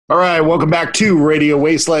All right, welcome back to Radio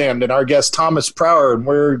Wasteland and our guest Thomas Prower, and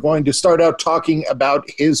we're going to start out talking about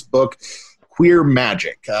his book, Queer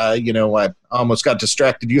Magic. I almost got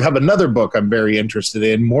distracted. You have another book I'm very interested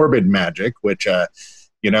in, Morbid Magic, which,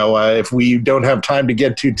 if we don't have time to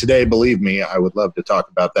get to today, believe me, I would love to talk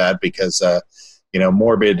about that because,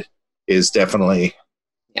 morbid is definitely...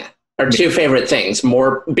 Our two favorite things,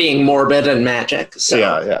 being morbid and magic. So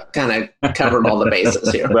yeah. Kind of covered all the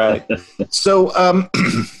bases here. Right. So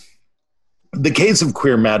the case of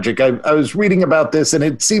queer magic, I was reading about this, and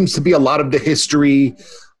it seems to be a lot of the history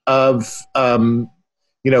of,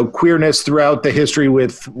 queerness throughout the history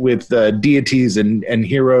with deities and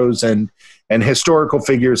heroes and historical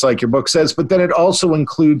figures, like your book says, but then it also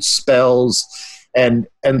includes spells and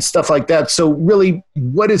stuff like that. So really,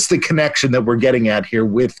 what is the connection that we're getting at here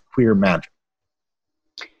with queer magic?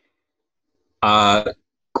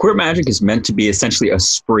 Queer magic is meant to be essentially a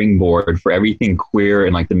springboard for everything queer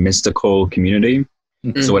in like the mystical community.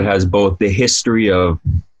 Mm-hmm. So it has both the history of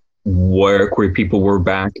where queer people were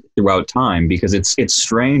back throughout time, because it's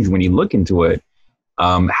strange when you look into it,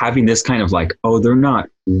 having this kind of like, oh, they're not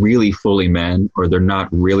really fully men or they're not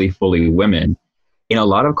really fully women. In a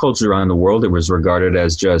lot of cultures around the world, it was regarded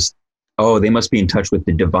as just, oh, they must be in touch with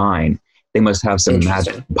the divine. They must have some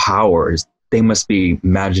magic powers. They must be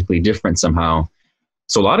magically different somehow.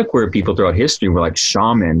 So a lot of queer people throughout history were like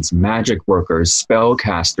shamans, magic workers,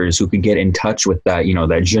 spellcasters who could get in touch with that,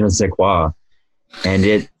 that je ne sais quoi. And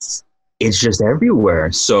it's just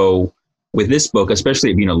everywhere. So with this book,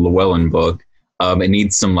 especially it being a Llewellyn book, it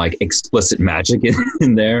needs some like explicit magic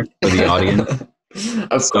in there for the audience.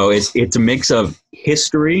 So it's a mix of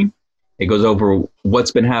history. It goes over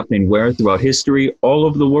what's been happening where throughout history, all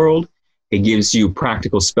over the world. It gives you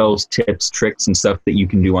practical spells, tips, tricks, and stuff that you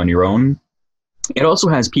can do on your own. It also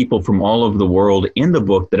has people from all over the world in the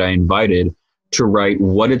book that I invited to write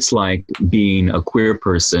what it's like being a queer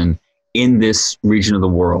person in this region of the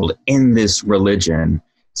world, in this religion.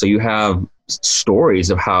 So you have stories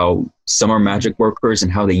of how some are magic workers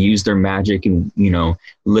and how they use their magic and,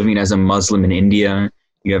 living as a Muslim in India.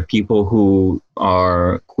 You have people who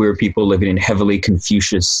are queer people living in heavily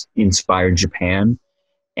Confucius-inspired Japan.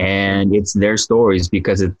 And it's their stories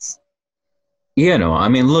because it's,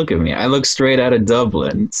 look at me. I look straight out of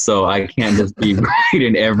Dublin, so I can't just be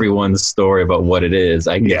writing everyone's story about what it is.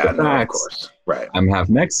 I get the facts. Of course. Right. I'm half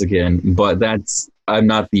Mexican, but I'm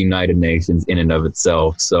not the United Nations in and of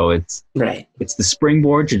itself. So it's the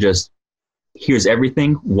springboard to just, here's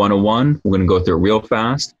everything, 101. We're going to go through it real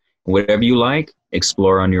fast. Whatever you like,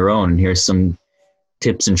 explore on your own. And here's some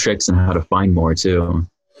tips and tricks on how to find more too.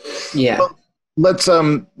 Yeah. Well,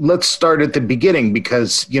 let's start at the beginning,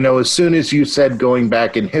 because as soon as you said going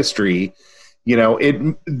back in history,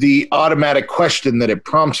 the automatic question that it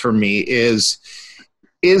prompts for me is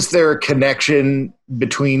there a connection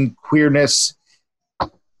between queerness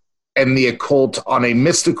and the occult on a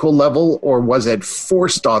mystical level, or was it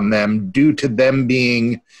forced on them due to them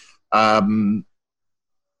being,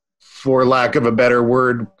 for lack of a better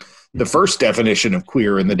word, the first definition of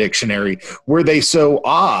queer in the dictionary? Were they so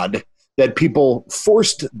odd that people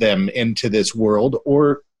forced them into this world,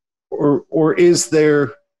 or was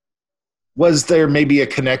there maybe a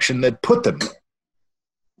connection that put them there?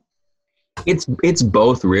 It's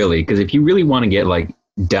both, really, because if you really want to get like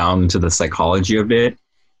down to the psychology of it,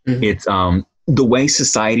 mm-hmm. It's the way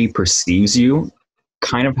society perceives you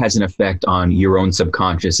kind of has an effect on your own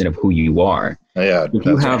subconscious and of who you are. Yeah, if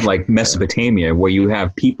you have like Mesopotamia, where you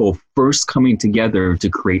have people first coming together to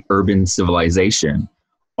create urban civilization,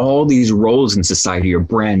 all these roles in society are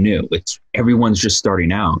brand new. Everyone's just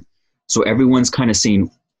starting out. So everyone's kind of seeing,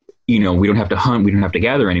 we don't have to hunt, we don't have to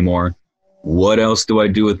gather anymore. What else do I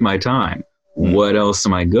do with my time? What else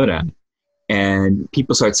am I good at? And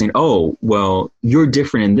people start saying, oh, well, you're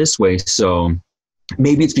different in this way, so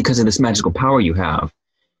maybe it's because of this magical power you have.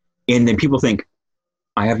 And then people think,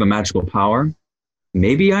 I have a magical power?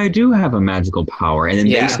 Maybe I do have a magical power. And then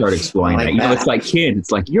they start exploring that. It's like kids.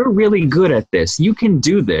 It's like, you're really good at this. You can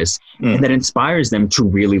do this. Mm. And that inspires them to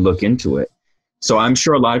really look into it. So I'm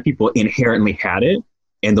sure a lot of people inherently had it.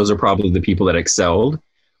 And those are probably the people that excelled.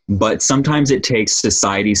 But sometimes it takes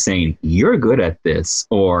society saying, you're good at this.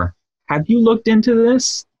 Or have you looked into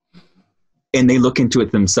this? And they look into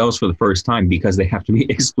it themselves for the first time because they have to be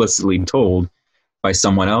explicitly told by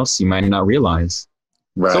someone else you might not realize.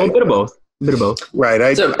 Right. So a bit of both. Right.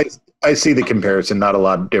 I see the comparison not a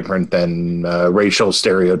lot different than racial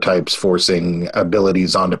stereotypes forcing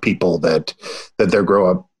abilities onto people that they're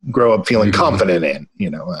grow up feeling confident in.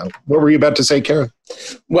 What were you about to say, Kara?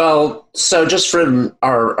 Well, so just for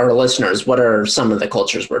our listeners, what are some of the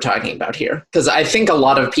cultures we're talking about here? Because I think a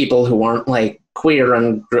lot of people who aren't like queer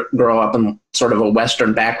and grow up in sort of a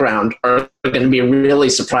Western background are going to be really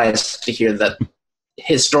surprised to hear that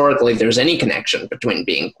historically there's any connection between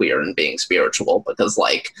being queer and being spiritual, because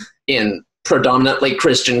like in predominantly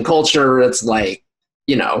Christian culture, it's like,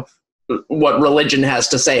 what religion has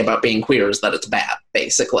to say about being queer is that it's bad,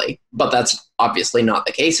 basically. But that's obviously not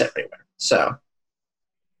the case everywhere. So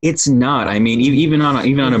it's not. I mean, even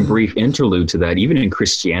on a brief interlude to that, even in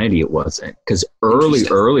Christianity, it wasn't, because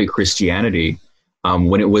early Christianity,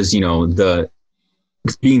 when it was the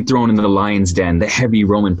being thrown in the lion's den, the heavy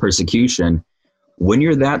Roman persecution. When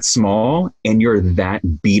you're that small and you're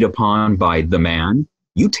that beat upon by the man,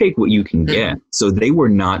 you take what you can get. So they were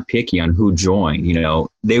not picky on who joined.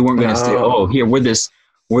 They weren't going to say, "Oh, here we're this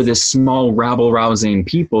small rabble rousing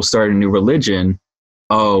people starting a new religion.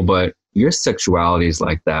 Oh, but your sexuality is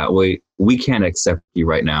like that. We can't accept you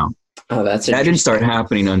right now." Oh, that didn't start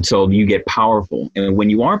happening until you get powerful, and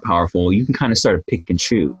when you are powerful, you can kind of start to pick and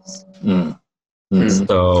choose.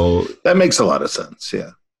 So that makes a lot of sense.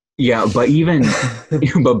 Yeah. Yeah, but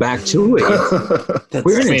but back to it.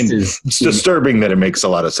 It's disturbing that it makes a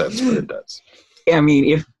lot of sense, but it does. I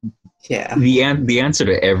mean, the answer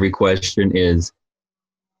to every question is,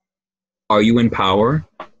 are you in power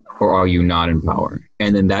or are you not in power?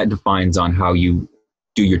 And then that defines on how you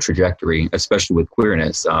do your trajectory, especially with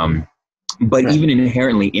queerness. But even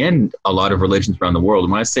inherently in a lot of religions around the world,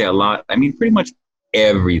 and when I say a lot, I mean pretty much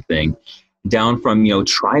everything, down from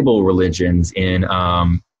tribal religions in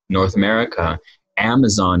North America,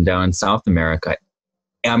 Amazon down in South America.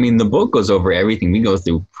 I mean, the book goes over everything. We go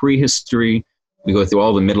through prehistory, we go through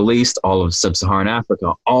all the Middle East, all of Sub-Saharan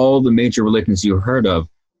Africa, all the major religions you heard of,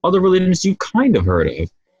 all the religions you kind of heard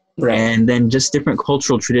of, and then just different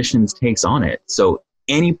cultural traditions takes on it. So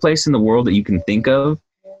any place in the world that you can think of,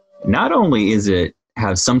 not only is it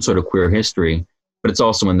have some sort of queer history, but it's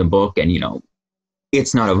also in the book, and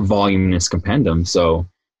it's not a voluminous compendium, so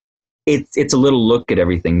it's a little look at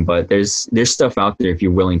everything, but there's stuff out there if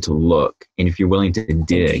you're willing to look and if you're willing to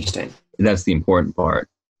dig. That's the important part.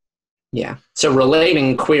 Yeah. So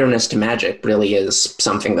relating queerness to magic really is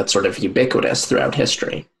something that's sort of ubiquitous throughout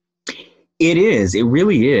history. It is. It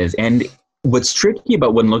really is. And what's tricky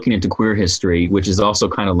about when looking into queer history, which is also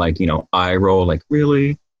kind of like, eye roll, like,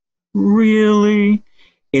 really,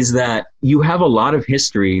 is that you have a lot of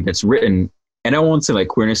history that's written, and I won't say like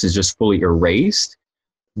queerness is just fully erased,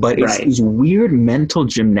 but it's these weird mental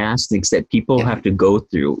gymnastics that people have to go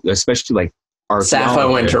through, especially like our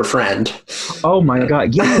Sappho and her friend. Oh my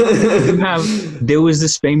God. Yeah. There was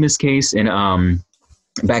this famous case in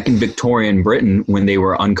back in Victorian Britain when they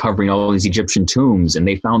were uncovering all these Egyptian tombs, and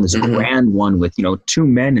they found this grand one with, two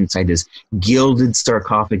men inside this gilded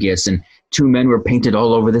sarcophagus, and two men were painted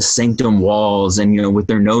all over the sanctum walls and, with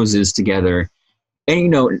their noses together. And,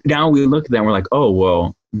 now we look at them, we're like, oh,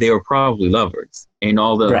 well, they were probably lovers. And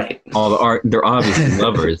all the art, they're obviously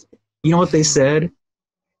lovers. You know what they said?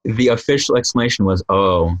 The official explanation was,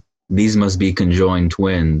 oh, these must be conjoined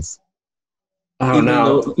twins.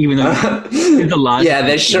 Oh, even though the logic, yeah,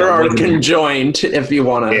 they sure are conjoined if you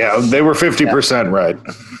want to. Yeah, they were 50% right.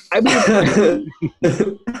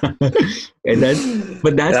 And that's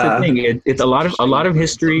the thing. It's a lot of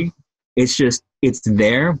history. It's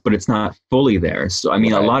there, but it's not fully there. So, I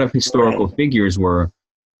mean, a lot of historical figures were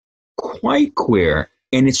quite queer,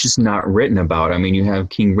 and it's just not written about. I mean, you have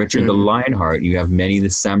King Richard the Lionheart, you have many of the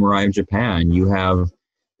samurai of Japan, you have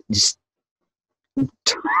just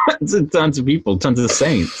tons of people, tons of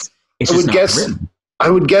saints. It's just not written. I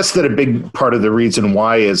would guess that a big part of the reason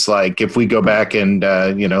why is like, if we go back and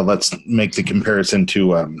let's make the comparison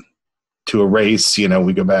to a race.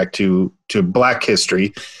 We go back to Black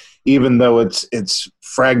history. Even though it's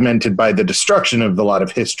fragmented by the destruction of a lot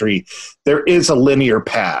of history, there is a linear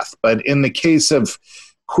path. But in the case of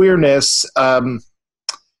queerness,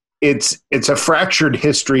 it's a fractured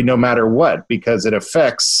history no matter what, because it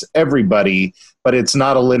affects everybody, but it's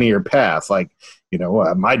not a linear path. Like,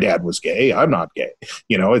 my dad was gay, I'm not gay.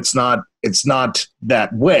 It's not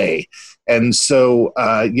that way. And so,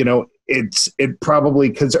 it probably,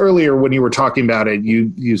 because earlier when you were talking about it,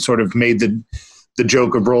 you sort of made the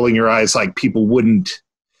joke of rolling your eyes, like people wouldn't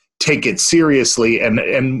take it seriously, and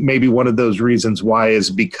maybe one of those reasons why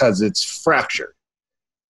is because it's fractured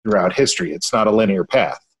throughout history. It's not a linear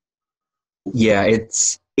path. Yeah,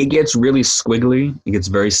 it gets really squiggly. It gets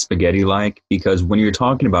very spaghetti-like, because when you're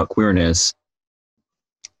talking about queerness,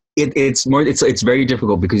 it's very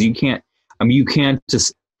difficult, because you can't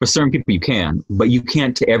just For certain people, you can, but you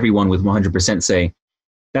can't to everyone with 100% say,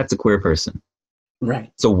 that's a queer person.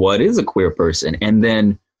 Right. So what is a queer person? And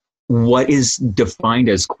then what is defined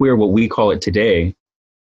as queer, what we call it today,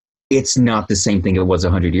 it's not the same thing it was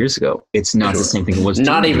 100 years ago. It's not the same thing it was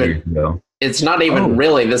 200 years ago. It's not even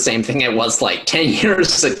really the same thing it was like 10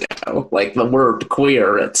 years ago. Like the word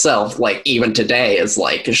queer itself, like even today is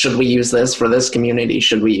like, should we use this for this community?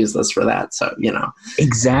 Should we use this for that? So, you know.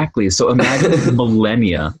 Exactly. So imagine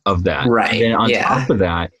millennia of that. Right. And then on top of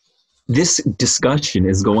that, this discussion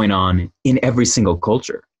is going on in every single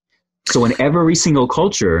culture. So in every single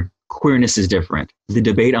culture, queerness is different. The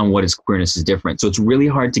debate on what is queerness is different. So it's really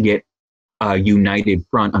hard to get a united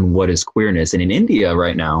front on what is queerness. And in India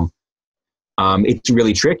right now, it's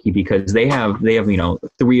really tricky because they have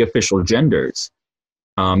 3 official genders,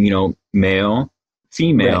 male,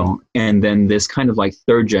 female, and then this kind of like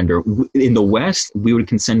third gender. In the West, we would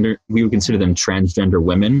consider them transgender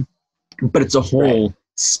women, but it's a whole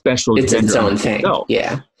special it's gender its own thing. itself.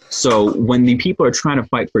 Yeah. So when the people are trying to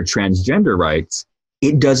fight for transgender rights,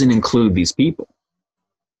 it doesn't include these people.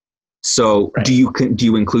 So do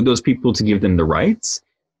you include those people to give them the rights?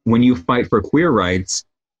 When you fight for queer rights,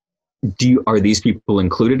 are these people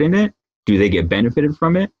included in it? Do they get benefited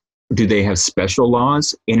from it? Do they have special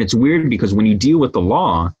laws? And it's weird because when you deal with the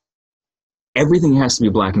law, everything has to be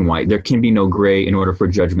black and white. There can be no gray in order for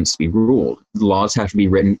judgments to be ruled. The laws have to be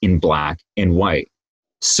written in black and white.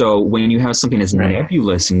 So when you have something as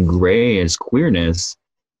nebulous and gray as queerness,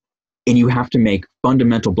 and you have to make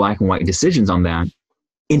fundamental black and white decisions on that,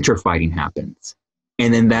 interfighting happens.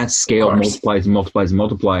 And then that scale multiplies and multiplies and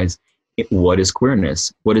multiplies. What is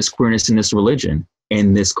queerness? What is queerness in this religion,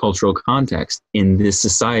 in this cultural context, in this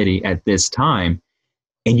society at this time?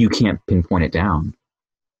 And you can't pinpoint it down.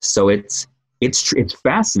 So it's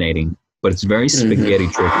fascinating, but it's very spaghetti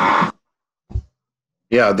tricky.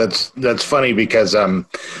 Yeah, that's funny because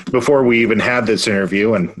before we even had this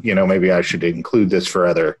interview, and maybe I should include this for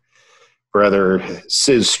other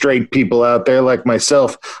cis straight people out there like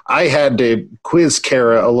myself, I had to quiz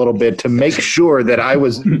Kara a little bit to make sure that I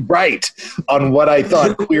was right on what I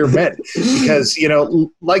thought queer meant. Because,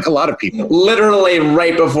 like a lot of people. Literally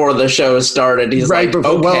right before the show started, he's like,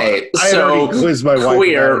 okay, so quizzed my wife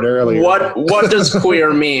queer, about it earlier. What does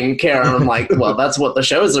queer mean, Kara? I'm like, well, that's what the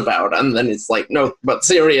show's about. And then it's like, no, but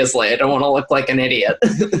seriously, I don't want to look like an idiot.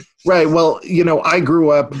 Right. Well, I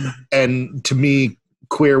grew up, and to me,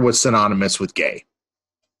 queer was synonymous with gay.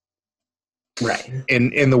 Right.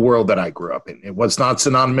 In the world that I grew up in. It was not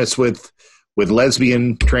synonymous with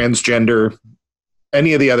lesbian, transgender,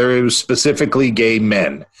 any of the other. It was specifically gay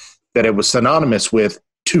men that it was synonymous with,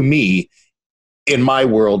 to me, in my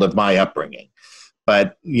world of my upbringing.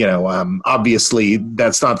 But, obviously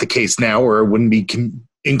that's not the case now, or it wouldn't be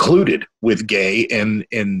included with gay in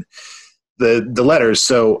the letters.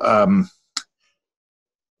 So,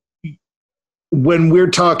 when we're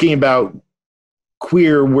talking about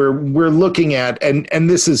queer, we're looking at, and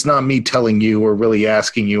this is not me telling you or really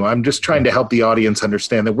asking you, I'm just trying to help the audience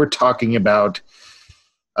understand that we're talking about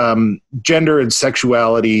gender and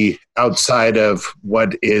sexuality outside of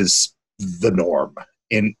what is the norm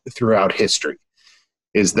throughout history.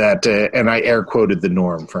 Is that, and I air quoted the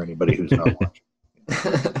norm for anybody who's not watching.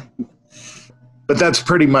 But that's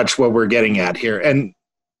pretty much what we're getting at here.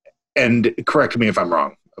 And correct me if I'm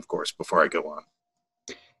wrong, of course, before I go on.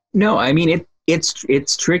 No, I mean,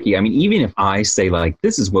 it's tricky. I mean, even if I say like,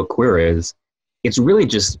 this is what queer is, it's really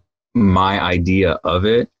just my idea of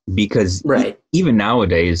it, because even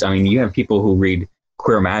nowadays, I mean, you have people who read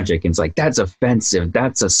queer magic and it's like, that's offensive.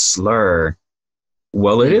 That's a slur.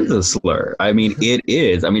 Well, it is a slur. I mean, it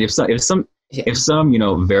is. I mean, if some,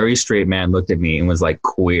 very straight man looked at me and was like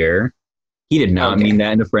queer, he did not mean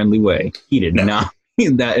that in a friendly way. He did not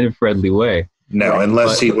mean that in a friendly way. No,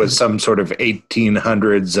 unless he was some sort of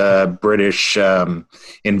 1800s British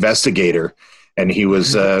investigator, and he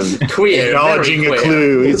was queer, acknowledging a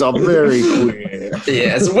clue. He's all very queer.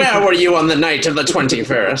 Yes, where were you on the night of the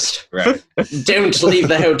 21st? Right. Don't leave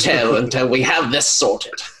the hotel until we have this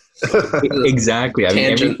sorted. Exactly. I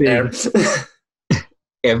mean,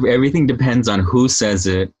 everything depends on who says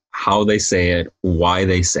it, how they say it, why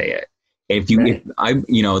they say it.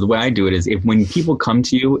 The way I do it is, if when people come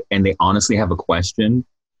to you and they honestly have a question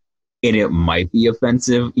and it might be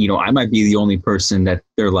offensive, I might be the only person that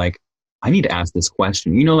they're like, I need to ask this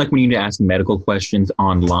question. Like when you need to ask medical questions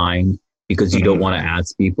online because you don't want to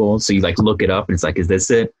ask people. So you like look it up and it's like, is this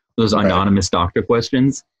it? Those anonymous doctor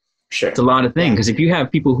questions. Sure. It's a lot of things. Because if you have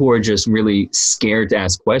people who are just really scared to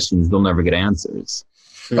ask questions, they'll never get answers.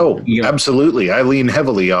 Oh, absolutely. I lean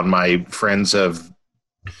heavily on my friends of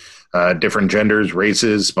different genders,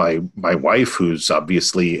 races. My wife, who's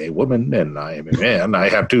obviously a woman and I am a man, I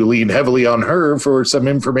have to lean heavily on her for some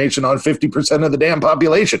information on 50% of the damn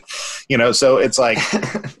population. So it's like,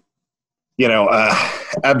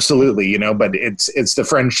 absolutely, but it's the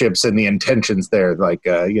friendships and the intentions there. Like,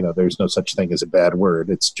 there's no such thing as a bad word.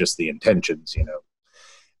 It's just the intentions,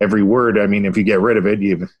 Every word, I mean, if you get rid of it,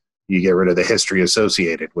 you get rid of the history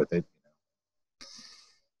associated with it.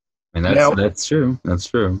 And that's true. That's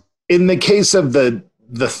true. In the case of the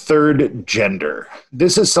third gender,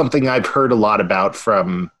 this is something I've heard a lot about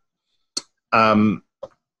from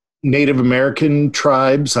Native American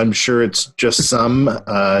tribes. I'm sure it's just some.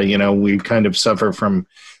 We kind of suffer from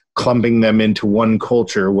clumping them into one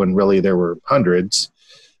culture when really there were hundreds.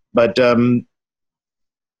 But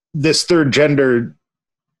this third gender,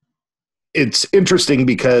 it's interesting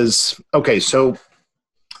because, okay, so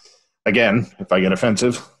again, if I get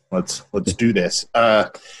offensive, let's do this.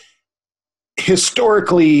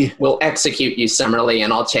 Historically, we'll execute you summarily,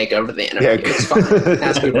 and I'll take over the interview. Yeah. It's fine.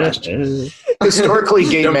 Ask me questions. Historically,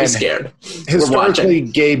 gay Don't men. Be scared. Historically,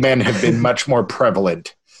 gay men have been much more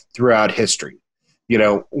prevalent throughout history.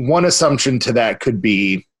 One assumption to that could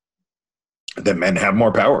be that men have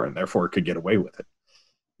more power and therefore could get away with it.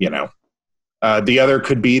 The other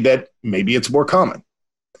could be that maybe it's more common.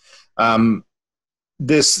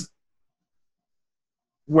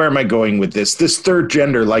 Where am I going with this? This third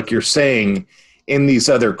gender, like you're saying, in these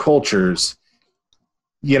other cultures,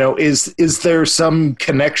 is there some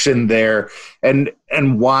connection there? And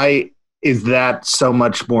why is that so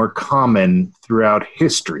much more common throughout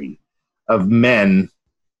history of men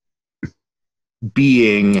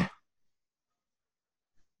being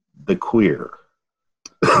the queer?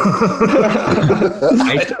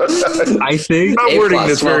 I think I'm wording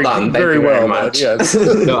this very well. Much. Yes.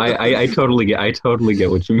 No, I totally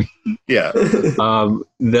get what you mean. Yeah.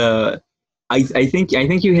 I think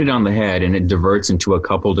you hit it on the head, and it diverts into a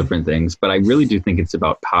couple different things. But I really do think it's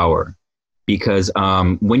about power, because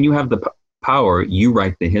when you have the power, you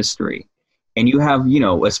write the history, and you have,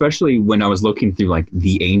 especially when I was looking through like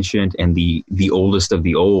the ancient and the oldest of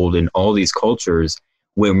the old and all these cultures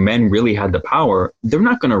where men really had the power, they're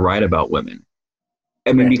not going to write about women.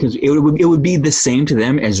 I mean, because it would be the same to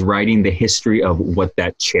them as writing the history of what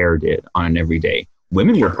that chair did on an everyday.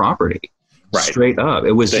 Women were property, straight up.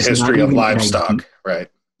 It was the just history of livestock, right?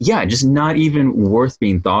 Yeah, just not even worth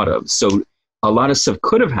being thought of. So a lot of stuff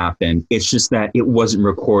could have happened. It's just that it wasn't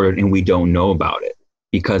recorded, and we don't know about it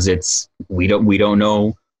because we don't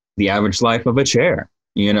know the average life of a chair.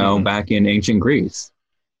 Back in ancient Greece.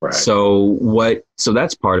 Right. So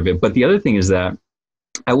that's part of it. But the other thing is that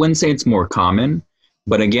I wouldn't say it's more common,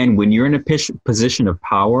 but again, when you're in a position of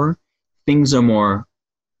power, things are more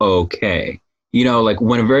okay. Like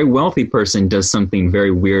when a very wealthy person does something very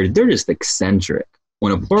weird, they're just eccentric.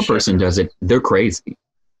 When a poor person does it, they're crazy.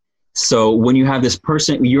 So when you have this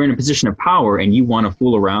person, you're in a position of power and you want to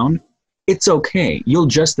fool around, it's okay. You'll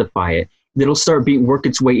justify it. It'll start work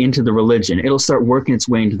its way into the religion. It'll start working its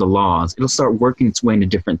way into the laws. It'll start working its way into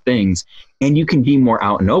different things. And you can be more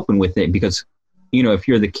out and open with it because, if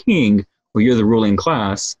you're the king or you're the ruling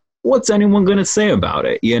class, what's anyone going to say about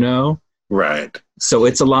it, Right. So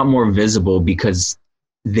it's a lot more visible because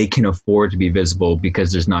they can afford to be visible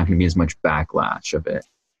because there's not going to be as much backlash of it.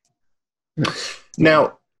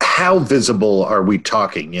 Now, how visible are we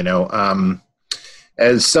talking?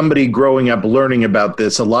 As somebody growing up learning about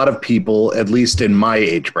this, a lot of people, at least in my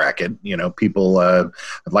age bracket, people, I'd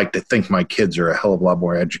like to think my kids are a hell of a lot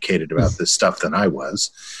more educated about this stuff than I was.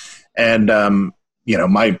 And,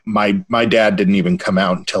 my dad didn't even come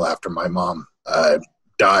out until after my mom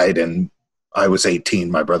died, and I was 18.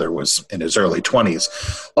 My brother was in his early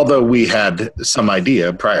 20s, although we had some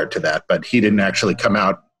idea prior to that, but he didn't actually come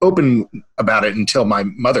out open about it until my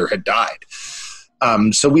mother had died.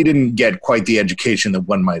 So we didn't get quite the education that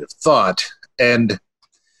one might have thought. And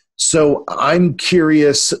so I'm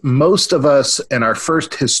curious, most of us in our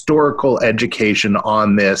first historical education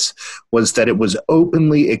on this was that it was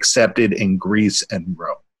openly accepted in Greece and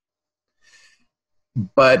Rome.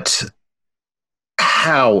 But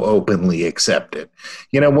how openly accepted?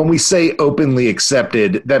 When we say openly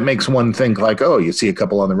accepted, that makes one think like, oh, you see a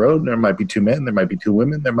couple on the road, there might be two men, there might be two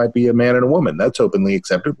women, there might be a man and a woman. That's openly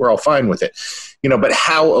accepted. We're all fine with it. But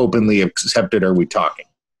how openly accepted are we talking?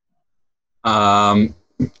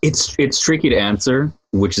 It's tricky to answer,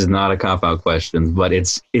 which is not a cop-out question, but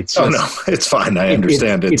it's just, oh no, it's fine. I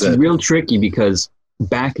understand it's real tricky because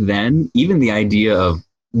back then, even the idea of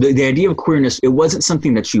queerness, it wasn't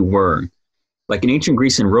something that you were. Like in ancient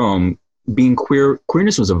Greece and Rome, being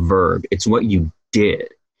queerness was a verb. It's what you did.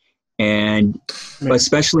 And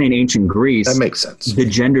especially in ancient Greece, that makes sense. The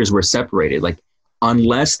genders were separated. Like,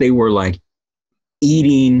 unless they were like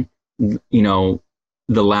eating,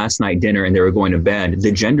 the last night dinner and they were going to bed,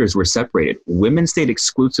 the genders were separated. Women stayed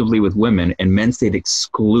exclusively with women and men stayed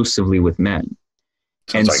exclusively with men.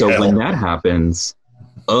 Sounds and so when that happens,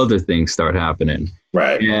 other things start happening.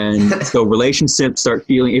 Right. And so relationships start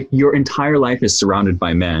feeling, if your entire life is surrounded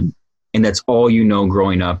by men and that's all you know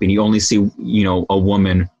growing up and you only see, a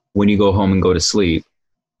woman when you go home and go to sleep,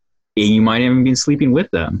 and you might even be sleeping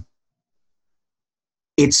with them,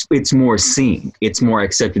 it's more seen. It's more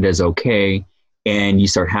accepted as okay. And you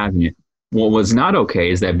start having it. What was not okay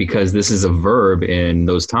is that, because this is a verb in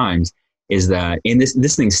those times, is that, and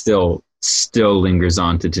this thing still lingers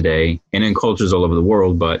on to today and in cultures all over the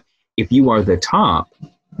world, but if you are the top,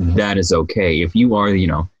 that is okay. If you are,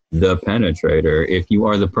 the penetrator, if you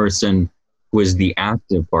are the person who is the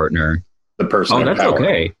active partner, the person, that's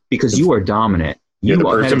okay, because you are dominant. You're the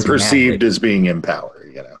person perceived as being in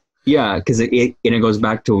power, Yeah, because it goes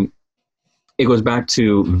back to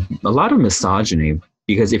a lot of misogyny,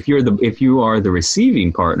 because if you are the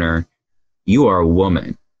receiving partner, you are a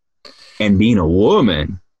woman, and being a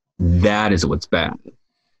woman, that is what's bad.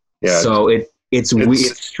 Yeah. So it's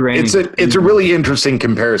strange. It's a really interesting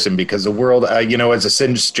comparison, because the world, as a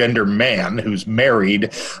cisgender man who's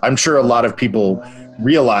married, I'm sure a lot of people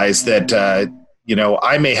realize that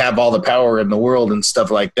I may have all the power in the world and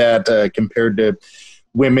stuff like that compared to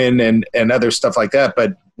women and other stuff like that,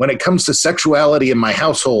 but when it comes to sexuality in my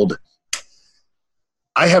household,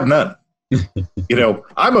 I have none.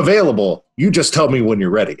 I'm available. You just tell me when you're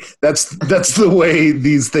ready. That's the way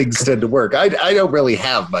these things tend to work. I don't really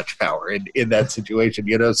have much power in that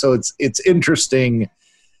situation, so it's interesting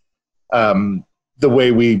the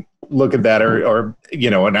way we look at that, or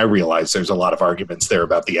and I realize there's a lot of arguments there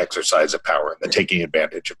about the exercise of power and the taking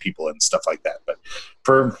advantage of people and stuff like that. But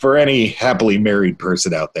for any happily married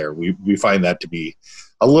person out there, we find that to be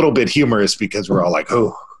a little bit humorous, because we're all like,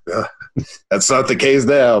 that's not the case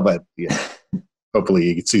now, but hopefully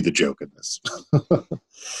you can see the joke in this.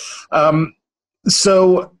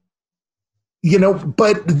 So,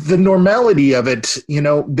 but the normality of it,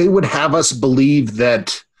 they would have us believe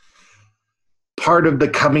that part of the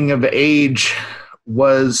coming of age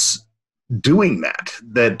was doing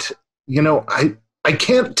that, I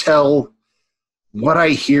can't tell what I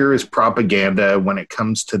hear is propaganda when it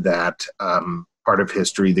comes to that part of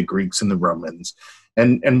history, the Greeks and the Romans,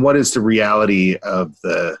 and what is the reality of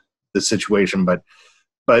the situation. But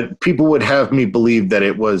people would have me believe that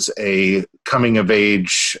it was a coming of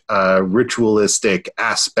age, ritualistic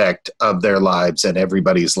aspect of their lives and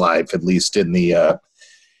everybody's life, at least in the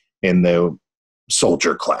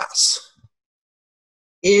soldier class.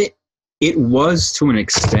 It was, to an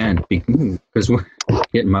extent, because we're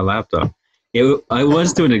getting my laptop. I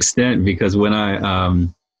was, to an extent, because when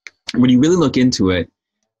you really look into it,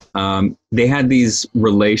 they had these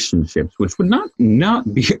relationships, which would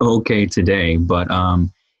not be okay today, but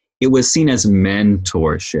it was seen as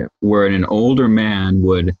mentorship, where an older man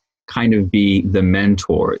would kind of be the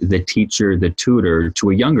mentor, the teacher, the tutor to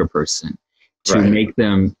a younger person, to make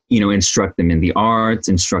them, instruct them in the arts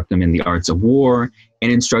of war,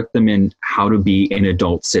 and instruct them in how to be an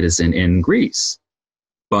adult citizen in Greece.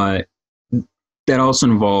 But that also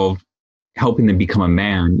involved helping them become a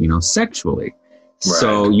man, sexually. Right.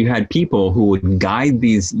 So you had people who would guide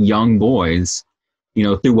these young boys,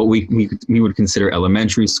 through what we would consider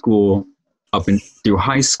elementary school, up and through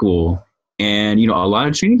high school. And, a lot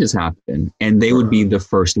of changes happen, and they would be the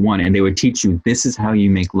first one, and they would teach you, this is how you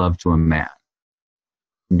make love to a man.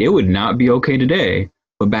 It would not be okay today,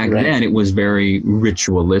 but back then it was very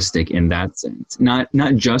ritualistic in that sense. Not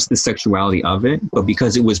just the sexuality of it, but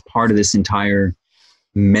because it was part of this entire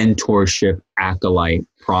mentorship acolyte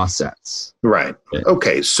process. Right.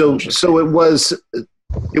 Okay. So it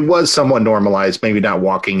was somewhat normalized, maybe not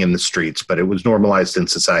walking in the streets, but it was normalized in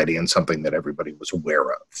society and something that everybody was aware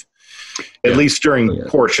of. At least during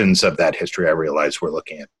portions of that history, I realize we're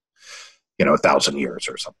looking at, 1,000 years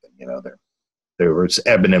or something, there was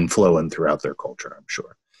ebbing and flowing throughout their culture, I'm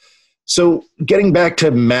sure. So getting back to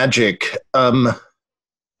magic,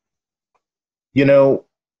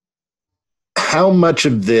 how much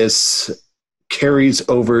of this carries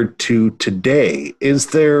over to today? Is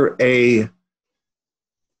there I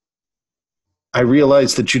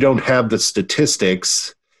realize that you don't have the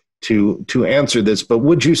statistics to answer this, but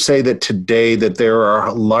would you say that today that there are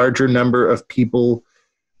a larger number of people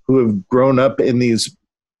who have grown up in these,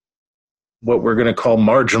 what we're going to call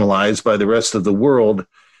marginalized by the rest of the world,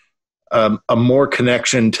 a more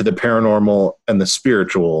connection to the paranormal and the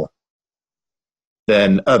spiritual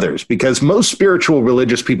than others, because most spiritual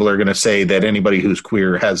religious people are going to say that anybody who's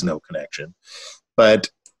queer has no connection. But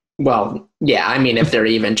well, yeah, I mean, if they're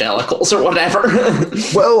evangelicals or whatever.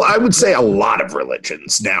 well, I would say a lot of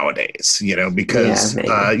religions nowadays, because,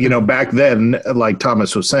 back then, like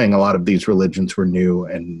Thomas was saying, a lot of these religions were new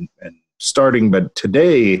and starting. But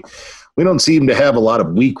today, we don't seem to have a lot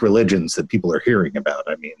of weak religions that people are hearing about.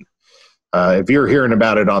 I mean, if you're hearing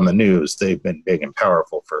about it on the news, they've been big and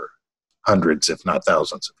powerful for hundreds, if not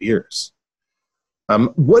thousands of years.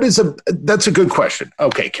 That's a good question.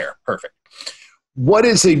 Okay, Kara, perfect. What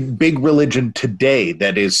is a big religion today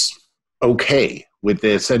that is okay with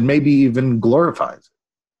this and maybe even glorifies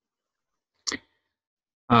it?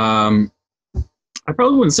 I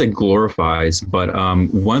probably wouldn't say glorifies, but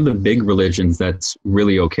one of the big religions that's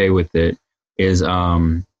really okay with it is,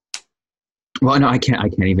 well, no, I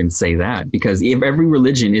can't even say that, because if every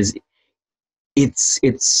religion is,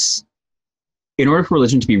 it's in order for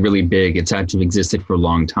religion to be really big, it's had to have existed for a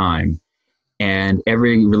long time. And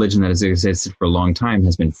every religion that has existed for a long time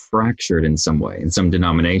has been fractured in some way, in some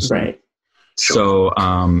denomination. Right. Sure.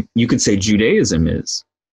 So you could say Judaism is,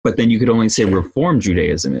 but then you could only say Reformed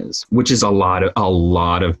Judaism is, which is a lot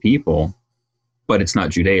of people, but it's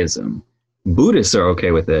not Judaism. Buddhists are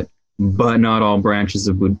okay with it, but not all branches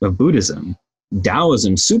of Buddhism.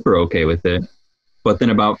 Taoism, super okay with it, but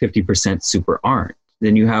then about 50% super aren't.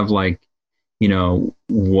 Then you have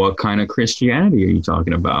what kind of Christianity are you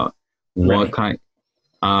talking about? What kind?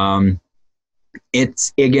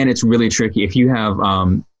 It's really tricky. If you have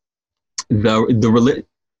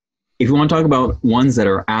if you want to talk about ones that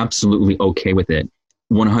are absolutely okay with it,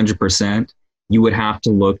 100%, you would have to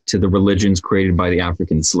look to the religions created by the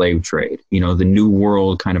African slave trade. The New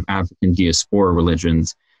World kind of African diaspora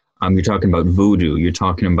religions. You're talking about voodoo. You're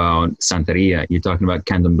talking about Santeria. You're talking about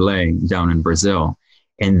Candomblé down in Brazil,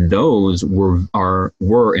 and those were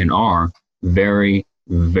and are very,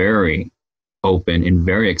 very open and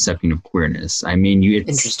very accepting of queerness. I mean,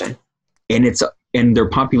 interesting, and their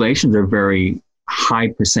populations are very high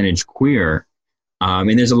percentage queer,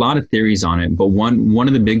 and there's a lot of theories on it. But one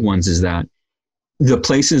of the big ones is that the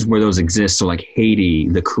places where those exist, so like Haiti,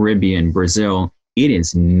 the Caribbean, Brazil, it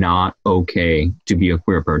is not okay to be a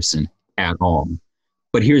queer person at all.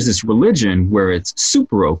 But here's this religion where it's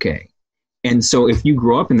super okay. And so if you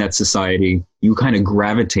grow up in that society, you kind of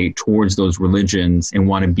gravitate towards those religions and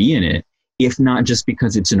want to be in it, if not just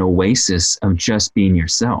because it's an oasis of just being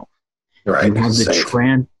yourself. Right. You have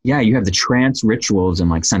you have the trance rituals and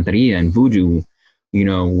like Santeria and voodoo,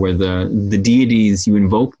 where the deities, you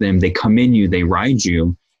invoke them, they come in you, they ride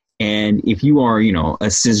you. And if you are, a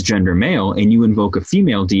cisgender male and you invoke a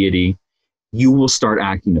female deity, you will start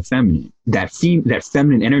acting effeminate. That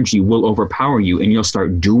feminine energy will overpower you, and you'll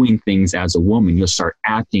start doing things as a woman. You'll start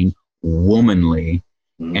acting womanly,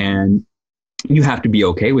 and you have to be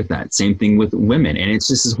okay with that. Same thing with women. And it's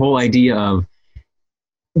just this whole idea of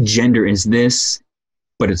gender is this,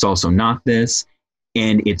 but it's also not this.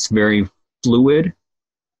 And it's very fluid.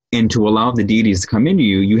 And to allow the deities to come into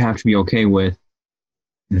you, you have to be okay with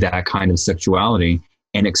that kind of sexuality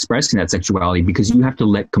and expressing that sexuality, because you have to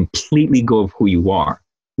let completely go of who you are,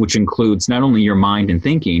 which includes not only your mind and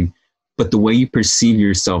thinking, but the way you perceive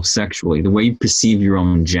yourself sexually, the way you perceive your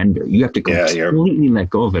own gender. You have to completely let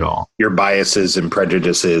go of it all. Your biases and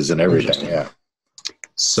prejudices and everything. Yeah.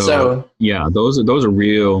 So yeah, those are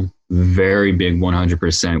real, very big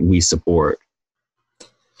 100% we support.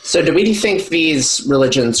 So do we think these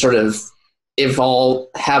religions sort of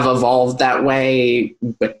have evolved that way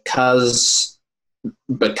because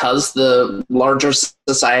the larger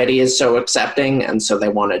society is so accepting, and so they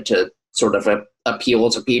wanted to sort of appeal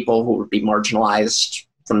to people who would be marginalized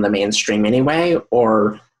from the mainstream anyway,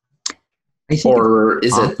 or is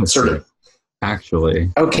it sort of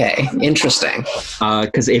actually? Okay, interesting.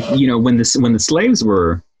 Because if when the slaves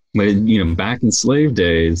were back in slave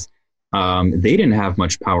days, they didn't have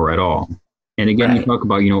much power at all. And again, you talk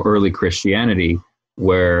about early Christianity,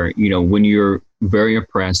 where when you're very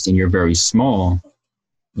oppressed and you're very small,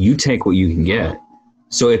 you take what you can get.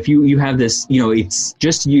 So if you have this, it's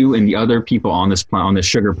just you and the other people on the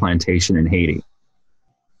sugar plantation in Haiti,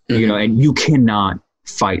 and you cannot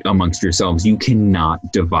fight amongst yourselves. You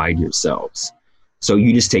cannot divide yourselves. So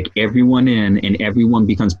you just take everyone in, and everyone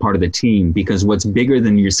becomes part of the team, because what's bigger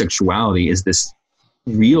than your sexuality is this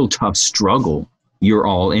real tough struggle you're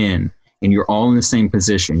all in, and you're all in the same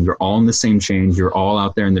position. You're all in the same chains. You're all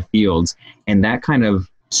out there in the fields. And that kind of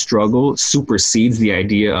struggle supersedes the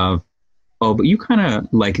idea of, oh, but you kind of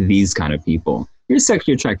like these kind of people. You're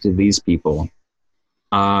sexually attracted to these people.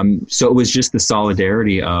 So it was just the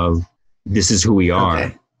solidarity of, this is who we are.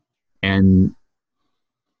 Okay. And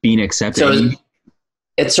being accepted. So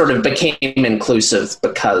it sort of became inclusive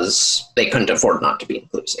because they couldn't afford not to be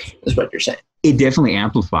inclusive, is what you're saying. It definitely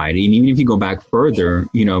amplified. And even if you go back further,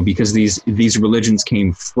 because these religions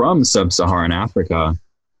came from sub-Saharan Africa,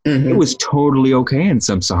 it was totally okay in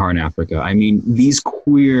sub-Saharan Africa. I mean, these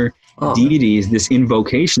queer deities, this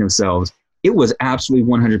invocation of selves, it was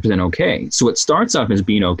absolutely 100% okay. So it starts off as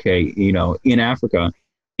being okay, in Africa.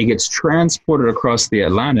 It gets transported across the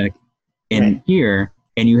Atlantic and here,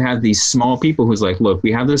 and you have these small people who's like, look,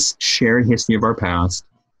 we have this shared history of our past.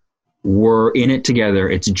 We're in it together.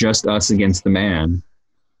 It's just us against the man.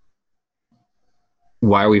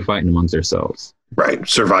 Why are we fighting amongst ourselves? Right.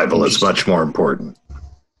 Survival is much more important.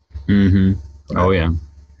 Mm-hmm. Right. Oh, yeah.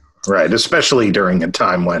 Right. Especially during a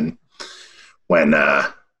time when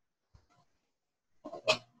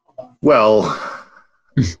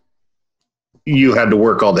you had to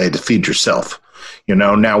work all day to feed yourself.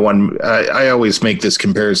 Now I always make this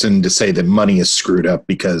comparison to say that money is screwed up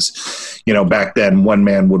because, back then one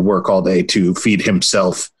man would work all day to feed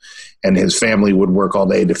himself and his family would work all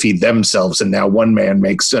day to feed themselves. And now one man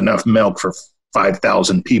makes enough milk for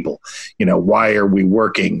 5,000 people. Why are we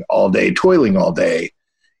working all day, toiling all day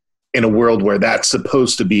in a world where that's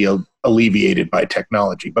supposed to be alleviated by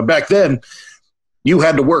technology? But back then you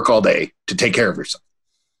had to work all day to take care of yourself,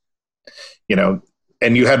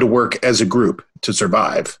 and you had to work as a group to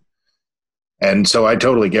survive. And so I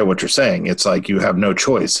totally get what you're saying. It's like you have no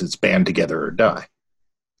choice. It's band together or die.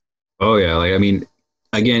 Oh, yeah. Like, I mean,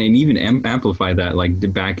 again, and even amplify that, like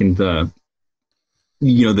back in the,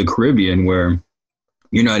 the Caribbean, where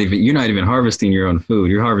you're not even harvesting your own food.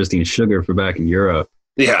 You're harvesting sugar for back in Europe.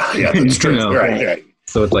 Yeah, that's true. Right.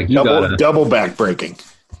 So it's like double backbreaking.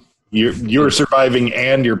 You're surviving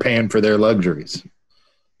and you're paying for their luxuries.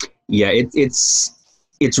 Yeah,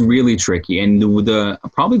 it's really tricky. And the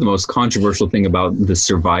probably the most controversial thing about the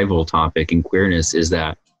survival topic in queerness is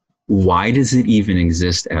that why does it even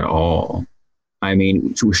exist at all? I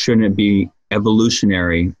mean, shouldn't it be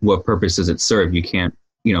evolutionary? What purpose does it serve? You can't,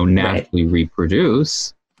 naturally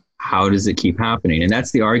reproduce. How does it keep happening? And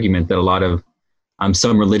that's the argument that a lot of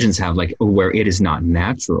some religions have, like, where it is not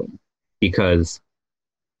natural because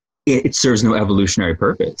it serves no evolutionary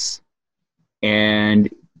purpose. And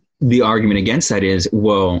the argument against that is,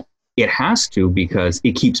 well, it has to because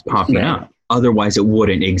it keeps popping up. Otherwise, it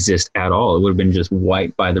wouldn't exist at all. It would have been just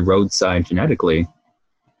wiped by the roadside genetically.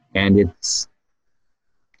 And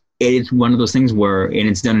it's one of those things where, and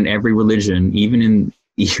it's done in every religion, even in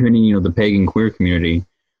the pagan queer community,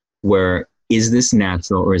 where is this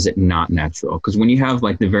natural or is it not natural? Because when you have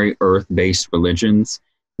like the very earth-based religions,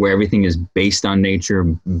 where everything is based on nature,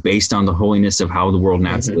 based on the holiness of how the world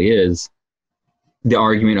naturally is, the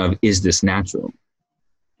argument of, is this natural?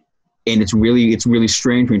 And it's really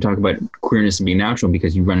strange when you talk about queerness and being natural,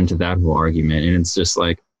 because you run into that whole argument, and it's just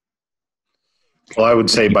like, well, I would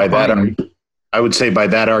say by that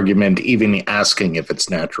argument, even asking if it's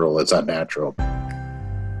natural is unnatural.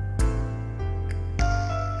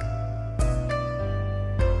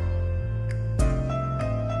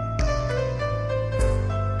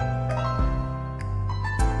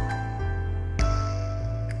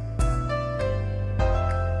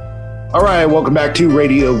 All right, welcome back to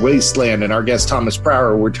Radio Wasteland, and our guest Thomas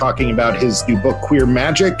Prower. We're talking about his new book, Queer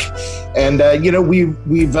Magic, and we've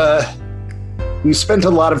spent a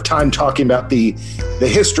lot of time talking about the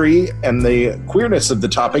history and the queerness of the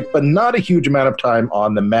topic, but not a huge amount of time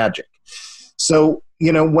on the magic. So,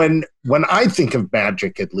 when I think of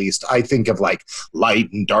magic, at least, I think of like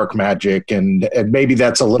light and dark magic, and maybe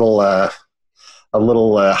that's a little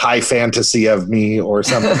high fantasy of me or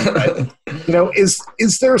something. But,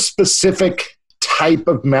 is there a specific type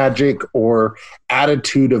of magic or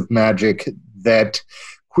attitude of magic that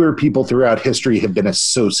queer people throughout history have been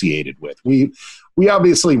associated with? We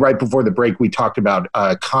obviously, right before the break, we talked about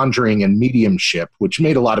conjuring and mediumship, which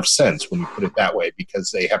made a lot of sense when you put it that way,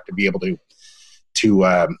 because they have to be able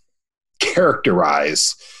to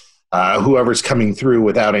characterize whoever's coming through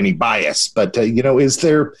without any bias. But,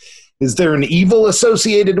 is there an evil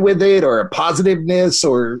associated with it, or a positiveness,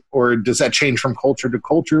 or does that change from culture to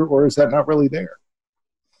culture, or is that not really there?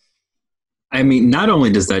 I mean, not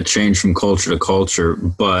only does that change from culture to culture,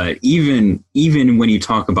 but even when you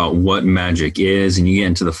talk about what magic is and you get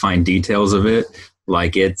into the fine details of it,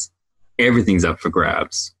 like everything's up for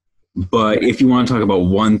grabs. But if you want to talk about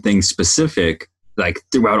one thing specific, like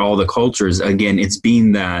throughout all the cultures, again, it's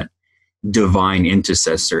being that divine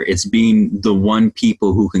intercessor. It's being the one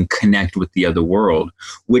people who can connect with the other world,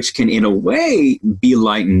 which can in a way be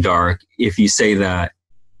light and dark if you say that,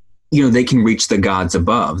 they can reach the gods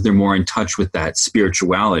above. They're more in touch with that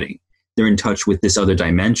spirituality. they're in touch with this other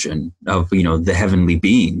dimension of, the heavenly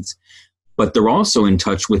beings. But they're also in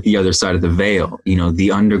touch with the other side of the veil,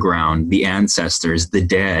 the underground, the ancestors, the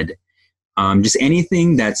dead, just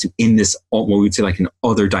anything that's in this, what we would say like an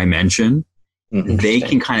other dimension. They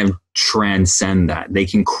can kind of transcend that. They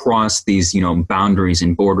can cross these, boundaries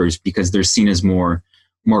and borders because they're seen as more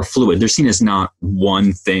fluid. They're seen as not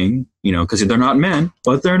one thing, because they're not men,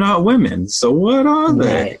 but they're not women. So what are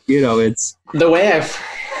they? Right. It's the way I've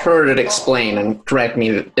heard it explained, and correct me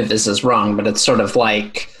if this is wrong, but it's sort of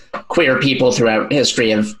like queer people throughout history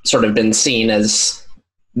have sort of been seen as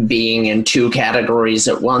being in two categories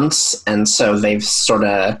at once. And so they've sort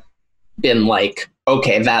of been like,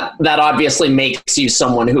 okay, that obviously makes you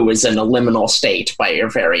someone who is in a liminal state by your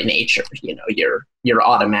very nature. You're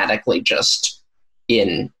automatically just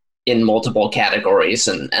in multiple categories,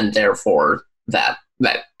 and therefore that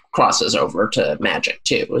crosses over to magic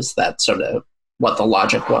too. Is that sort of what the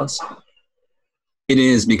logic was? It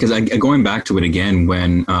is, because going back to it again,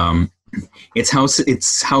 when it's how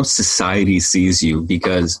society sees you,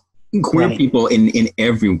 because queer people in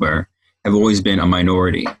everywhere have always been a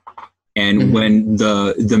minority. And when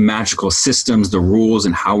the magical systems, the rules,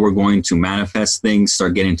 and how we're going to manifest things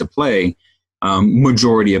start getting into play,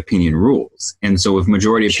 majority opinion rules. And so if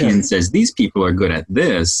majority opinion says these people are good at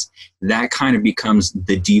this, that kind of becomes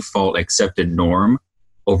the default accepted norm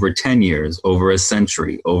over 10 years, over a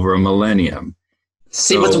century, over a millennium.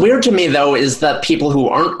 See, what's weird to me, though, is that people who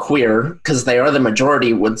aren't queer, because they are the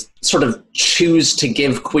majority, would sort of choose to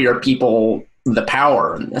give queer people the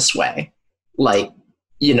power in this way. Like,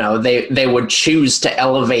 they would choose to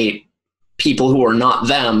elevate people who are not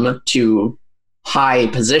them to high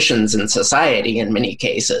positions in society in many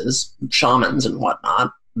cases, shamans and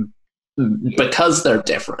whatnot, because they're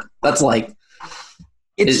different. That's like,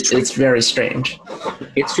 it's very strange.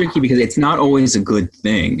 It's tricky because it's not always a good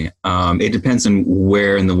thing. It depends on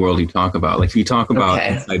where in the world you talk about. Like if you talk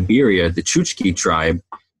about Siberia, the Chukchi tribe,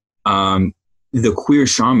 the queer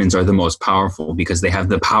shamans are the most powerful because they have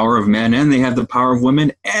the power of men and they have the power of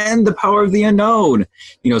women and the power of the unknown.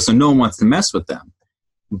 So no one wants to mess with them.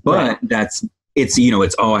 But it's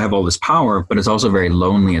I have all this power, but it's also very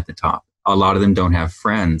lonely at the top. A lot of them don't have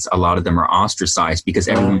friends. A lot of them are ostracized because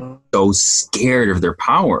everyone's so scared of their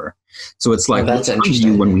power. So it's like, that's we'll come to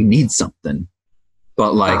interesting. you when we need something,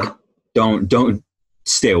 but like, don't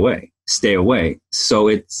stay away. So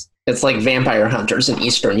it's like vampire hunters in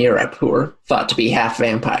Eastern Europe who were thought to be half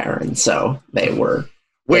vampire, and so they were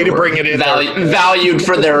bring it in valued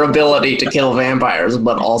for their ability to kill vampires,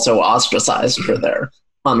 but also ostracized for their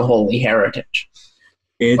unholy heritage.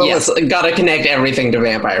 Got to connect everything to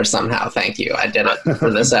vampires somehow. Thank you. I did it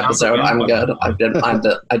for this episode. I'm good. I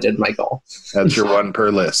did my goal. That's your one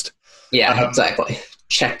per list. Yeah, exactly.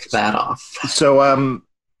 Check that off. So,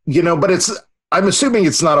 but I'm assuming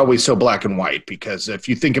it's not always so black and white, because if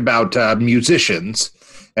you think about musicians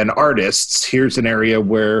and artists, here's an area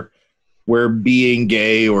where being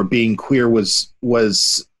gay or being queer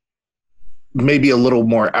was maybe a little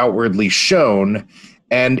more outwardly shown.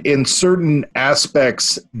 And in certain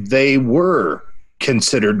aspects, they were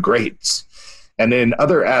considered greats. And in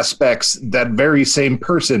other aspects, that very same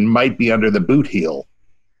person might be under the boot heel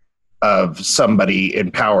of somebody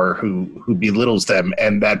in power who belittles them.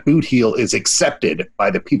 And that boot heel is accepted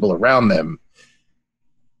by the people around them.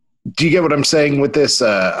 Do you get what I'm saying with this?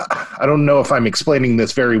 I don't know if I'm explaining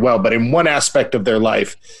this very well, but in one aspect of their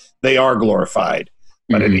life, they are glorified.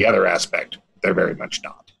 But in the other aspect, they're very much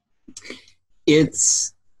not.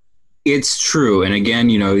 It's true. And again,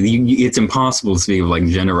 it's impossible to speak of like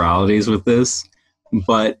generalities with this,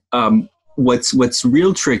 but what's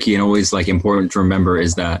real tricky and always like important to remember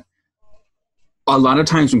is that a lot of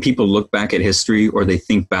times when people look back at history or they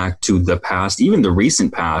think back to the past, even the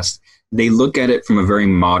recent past, they look at it from a very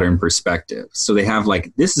modern perspective. So they have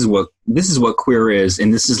like, this is what queer is.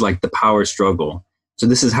 And this is like the power struggle. So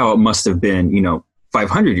this is how it must have been,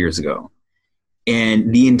 500 years ago.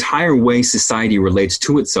 And the entire way society relates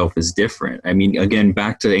to itself is different. I mean, again,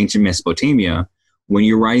 back to ancient Mesopotamia, when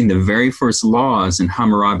you're writing the very first laws in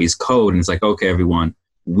Hammurabi's code, and it's like, okay, everyone,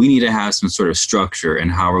 we need to have some sort of structure in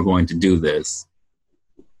how we're going to do this.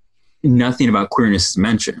 Nothing about queerness is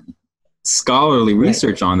mentioned. Scholarly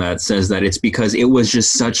research on that says that it's because it was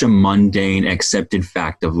just such a mundane, accepted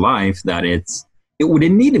fact of life that it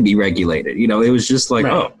wouldn't need to be regulated. It was just like,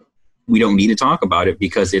 we don't need to talk about it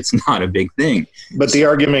because it's not a big thing. But the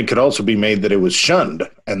argument could also be made that it was shunned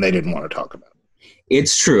and they didn't want to talk about it.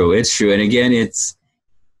 It's true. And again, it's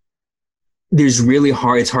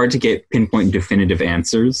hard to get pinpoint definitive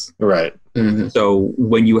answers. Right. Mm-hmm. So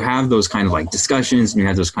when you have those kind of like discussions and you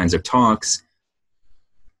have those kinds of talks,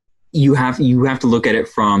 you have to look at it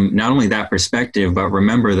from not only that perspective, but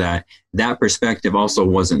remember that perspective also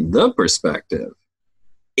wasn't the perspective.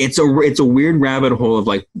 It's a weird rabbit hole of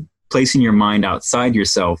like placing your mind outside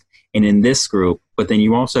yourself and in this group, but then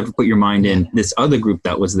you also have to put your mind in this other group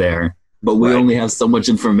that was there. But we only have so much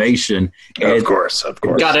information. Of course.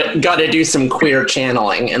 Got to do some queer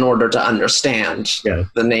channeling in order to understand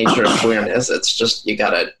the nature of queerness. It's just you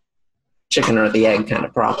got a chicken or the egg kind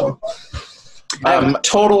of problem. I'm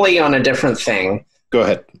totally on a different thing. Go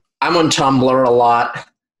ahead. I'm on Tumblr a lot.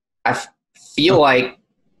 I feel like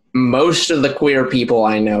most of the queer people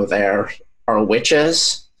I know there are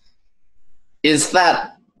witches. Is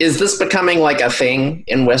this becoming like a thing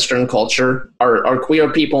in Western culture? Are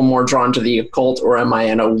queer people more drawn to the occult, or am I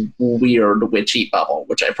in a weird witchy bubble,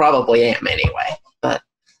 which I probably am anyway? But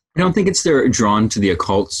I don't think they're drawn to the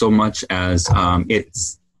occult so much as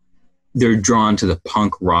they're drawn to the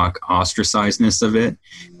punk rock ostracizedness of it.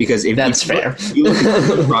 Because if that's fair, you look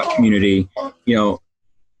at the rock community,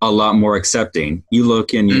 a lot more accepting. You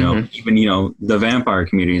look in, even the vampire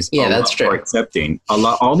communities, that's true. More accepting.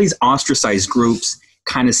 All these ostracized groups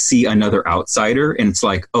kind of see another outsider, and it's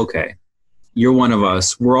like, okay, you're one of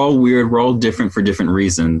us. We're all weird. We're all different for different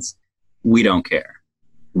reasons. We don't care.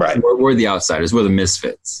 Right. We're the outsiders. We're the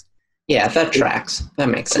misfits. Yeah, that tracks. That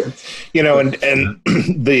makes sense. And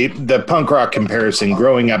the punk rock comparison,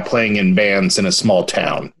 growing up playing in bands in a small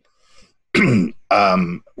town,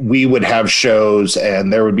 we would have shows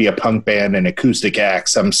and there would be a punk band, an acoustic act,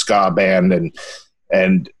 some ska band,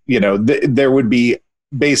 and there would be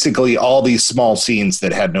basically all these small scenes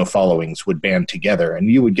that had no followings would band together, and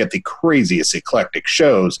you would get the craziest eclectic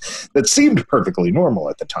shows that seemed perfectly normal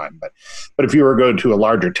at the time. But if you were going to a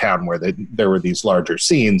larger town where there were these larger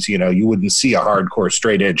scenes, you wouldn't see a hardcore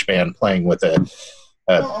straight edge band playing with a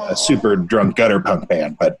super drunk gutter punk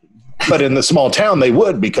band. But in the small town they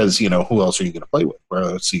would, because who else are you going to play with? Where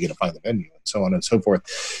else are you going to find the venue, and so on and so forth.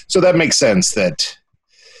 So that makes sense that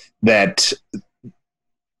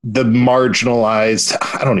the marginalized,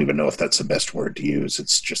 I don't even know if that's the best word to use.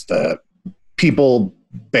 It's just people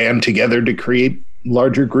band together to create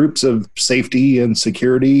larger groups of safety and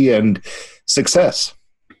security and success.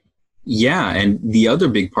 Yeah. And the other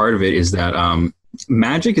big part of it is that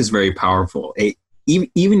magic is very powerful.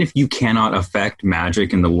 Even if you cannot affect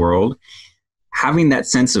magic in the world, having that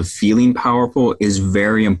sense of feeling powerful is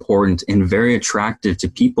very important and very attractive to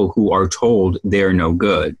people who are told they're no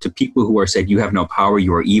good, to people who are said, you have no power,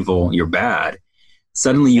 you are evil, you're bad.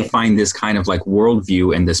 Suddenly you find this kind of like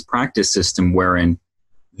worldview and this practice system wherein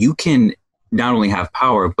you can not only have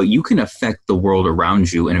power, but you can affect the world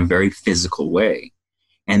around you in a very physical way.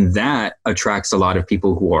 And that attracts a lot of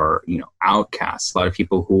people who are, outcasts, a lot of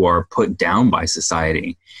people who are put down by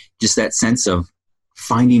society. Just that sense of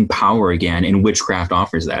finding power again, and witchcraft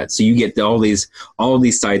offers that. So you get all these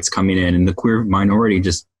sites coming in, and the queer minority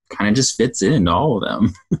just kind of just fits into all of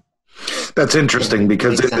them. That's interesting,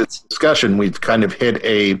 because in this discussion we've kind of hit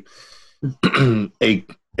a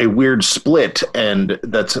weird split, and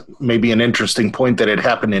that's maybe an interesting point that had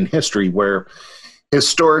happened in history, where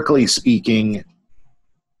historically speaking,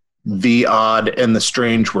 the odd and the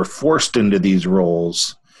strange were forced into these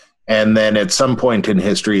roles. And then at some point in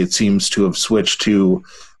history, it seems to have switched to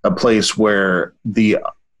a place where the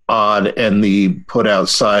odd and the put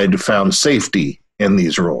outside found safety in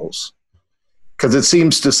these roles. Because it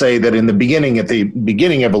seems to say that at the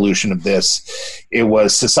beginning evolution of this, it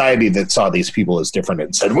was society that saw these people as different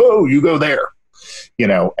and said, whoa, you go there.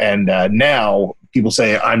 And now people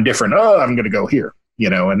say, I'm different. Oh, I'm going to go here.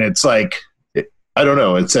 And it's like, I don't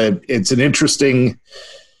know. It's an interesting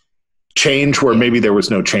change where maybe there was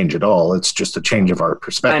no change at all. It's just a change of our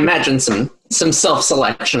perspective. I imagine some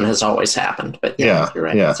self-selection has always happened, but you're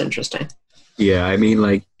right. Yeah. It's interesting. Yeah. I mean,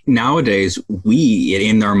 like nowadays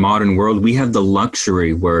in our modern world, we have the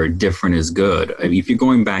luxury where different is good. I mean, if you're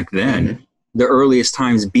going back then, the earliest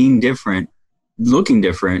times, being different, looking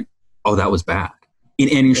different, oh, that was bad in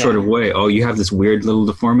any sort of way. Oh, you have this weird little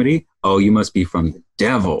deformity. Oh, you must be from the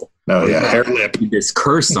devil. Oh yeah. Hair lip. This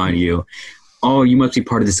curse on you. Oh, you must be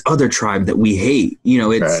part of this other tribe that we hate.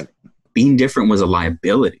 Being different was a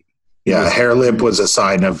liability. Yeah, hair lip was a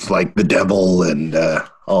sign of like the devil and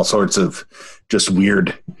all sorts of just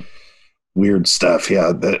weird stuff.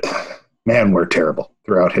 Yeah, man, we're terrible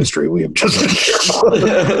throughout history. We have just been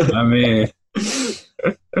terrible. I mean,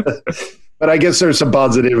 but I guess there's some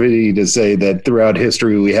positivity to say that throughout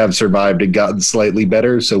history we have survived and gotten slightly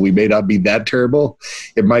better. So we may not be that terrible.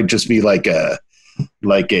 It might just be like a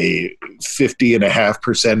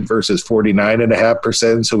 50.5% versus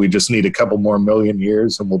 49.5%. So we just need a couple more million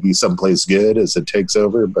years and we'll be someplace good as it takes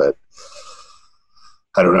over. But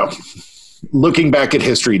I don't know. Looking back at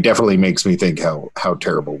history definitely makes me think how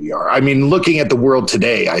terrible we are. I mean, looking at the world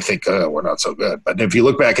today, I think we're not so good. But if you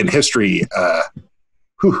look back in history,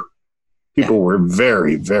 people were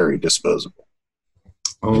very, very disposable.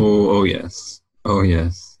 Oh yes. Oh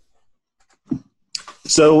yes.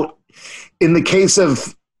 So in the case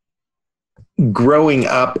of growing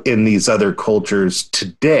up in these other cultures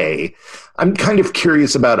today, I'm kind of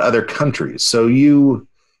curious about other countries. So you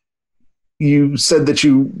said that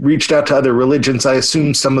you reached out to other religions. I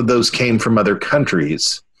assume some of those came from other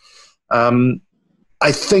countries.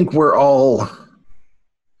 I think we're all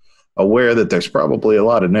aware that there's probably a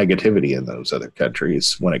lot of negativity in those other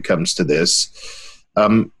countries when it comes to this.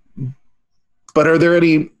 But are there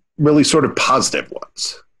any really sort of positive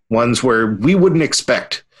ones where we wouldn't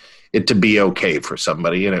expect it to be okay for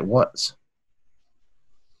somebody, and it was?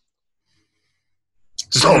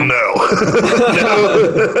 So no.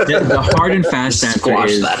 The hard and fast answer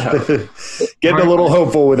is that hope. Getting a little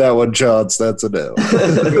hopeful with that one, Chance. That's a no.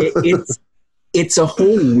 It's a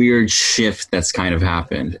whole weird shift that's kind of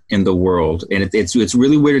happened in the world, and it's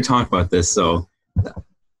really weird to talk about this. So,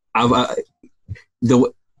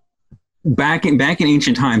 back in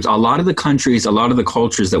ancient times, a lot of the countries, a lot of the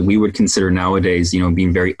cultures that we would consider nowadays,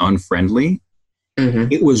 being very unfriendly,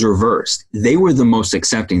 it was reversed. They were the most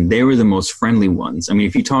accepting. They were the most friendly ones. I mean,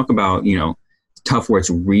 if you talk about, tough where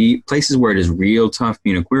it's places where it is real tough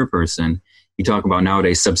being a queer person, you talk about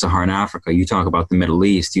nowadays sub-Saharan Africa, you talk about the Middle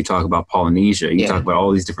East, you talk about Polynesia, you talk about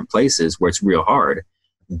all these different places where it's real hard.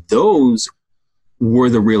 Those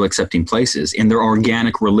were the real accepting places. In their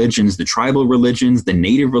organic religions, the tribal religions, the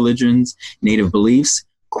native religions, native beliefs,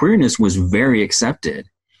 queerness was very accepted.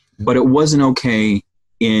 But it wasn't okay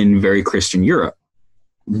in very Christian Europe.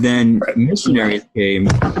 Then missionaries came,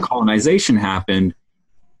 colonization happened,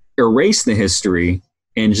 erased the history,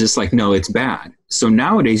 and just like, no, it's bad. So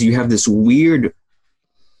nowadays you have this weird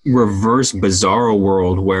reverse bizarro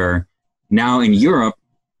world where now in Europe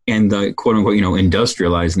and the quote unquote,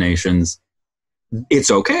 industrialized nations,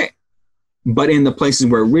 it's okay. But in the places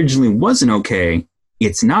where originally wasn't okay,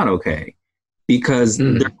 it's not okay, because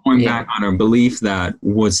they're going back on a belief that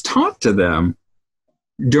was taught to them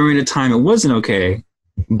during a time it wasn't okay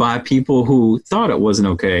by people who thought it wasn't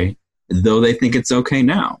okay, though they think it's okay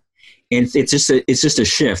now. And it's just a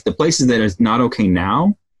shift. The places that is not okay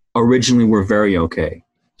now originally were very okay.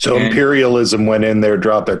 So imperialism went in there,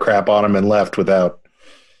 dropped their crap on them, and left without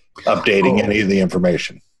updating any of the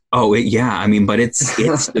information. Oh, but it's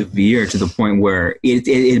severe to the point where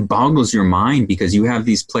it boggles your mind, because you have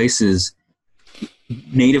these places,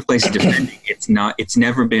 native places defending it's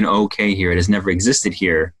never been okay here. It has never existed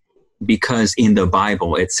here because in the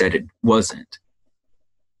Bible it said it wasn't.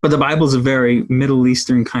 But the Bible's a very Middle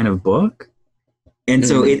Eastern kind of book. And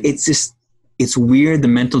so it's weird the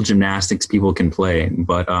mental gymnastics people can play.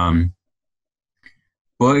 But,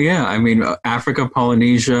 Africa,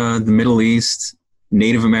 Polynesia, the Middle East,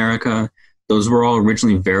 Native America, those were all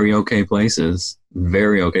originally very okay places.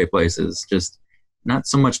 Very okay places. Just not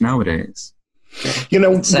so much nowadays.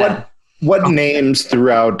 What names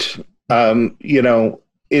throughout, in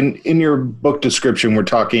your book description, we're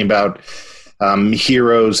talking about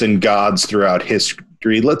heroes and gods throughout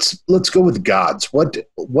history. Let's go with gods.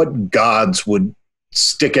 What gods would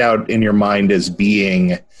stick out in your mind as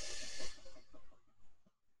being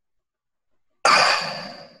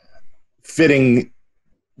fitting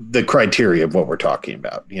the criteria of what we're talking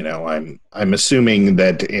about? I'm assuming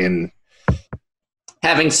that in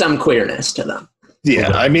having some queerness to them. Yeah,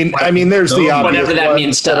 I mean, there's the obvious whatever that ones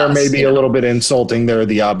means to that us, are maybe a little bit insulting. There are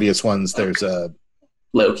the obvious ones. There's a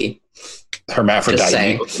Loki.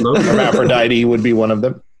 Hermaphrodite. Hermaphrodite would be one of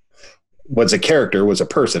them. Was a character, was a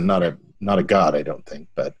person, not a god, I don't think.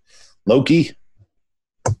 But Loki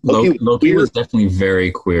Loki was definitely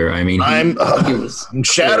very queer. I mean, I'm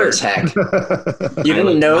shattered as heck. You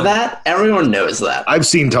didn't know that? Everyone knows that. I've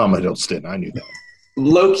seen Tom Hiddleston. I knew that.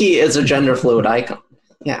 Loki is a gender fluid icon.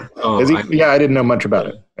 Yeah. I didn't know much about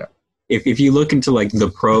it. Yeah. If you look into like the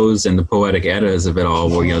prose and the poetic eddas of it all,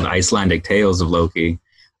 where the Icelandic tales of Loki,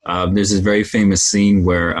 there's this very famous scene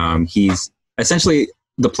where he's essentially,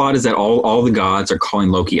 the plot is that all the gods are calling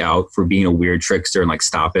Loki out for being a weird trickster and like,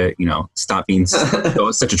 stop it, stop being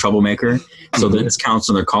such a troublemaker. So then this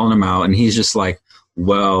council, they're calling him out, and he's just like,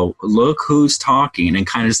 well, look who's talking, and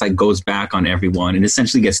kind of just like goes back on everyone and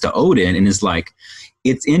essentially gets to Odin and is like,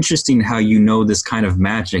 it's interesting how this kind of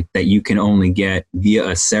magic that you can only get via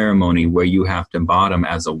a ceremony where you have to bottom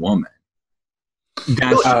as a woman.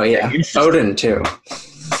 That's Odin too.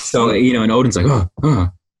 So, and Odin's like, oh.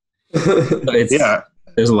 But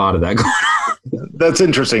there's a lot of that going on. That's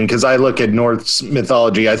interesting because I look at Norse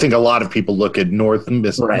mythology. I think a lot of people look at Norse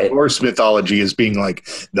mythology as being like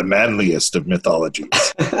the manliest of mythologies.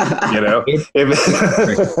 You know,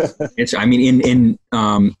 I mean, in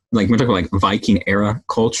like we're talking like Viking era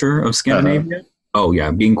culture of Scandinavia. Oh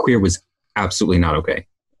yeah, being queer was absolutely not okay.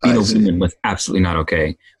 Being a woman was absolutely not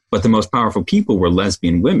okay. But the most powerful people were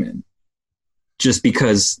lesbian women, just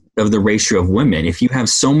because of the ratio of women. If you have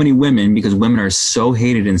so many women, because women are so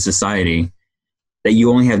hated in society, that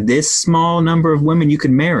you only have this small number of women you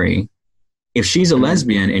could marry. If she's a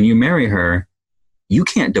lesbian and you marry her, you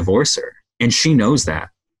can't divorce her. And she knows that.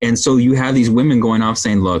 And so you have these women going off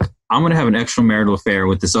saying, look, I'm going to have an extramarital affair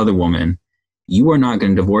with this other woman. You are not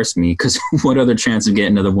going to divorce me because what other chance of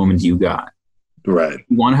getting another woman do you got? Right.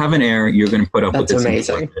 You want to have an heir, you're going to put up with this. That's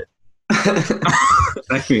amazing.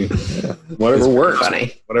 Exactly. Yeah. Whatever works.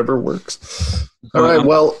 Funny. Whatever works. All right.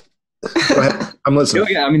 Well, go ahead. I'm listening.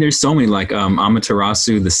 Yeah, I mean, there's so many, like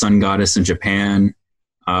Amaterasu, the sun goddess in Japan.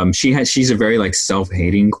 She's a very like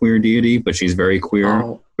self-hating queer deity, but she's very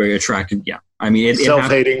queer, very attracted. Yeah, I mean,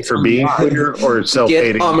 self-hating for being queer or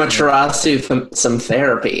self-hating. Get Amaterasu some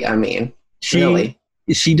therapy. I mean,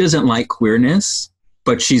 she doesn't like queerness,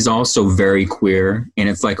 but she's also very queer, and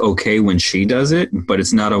it's like okay when she does it, but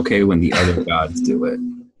it's not okay when the other gods do it.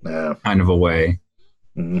 Yeah. Kind of a way.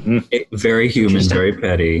 Mm-hmm. Very human, very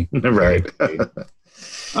petty. Right.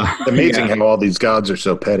 Amazing how all these gods are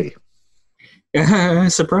so petty.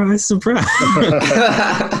 Surprise, surprise.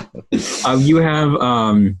 You have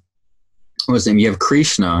what's his name? You have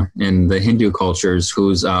Krishna in the Hindu cultures,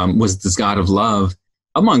 who's was this god of love,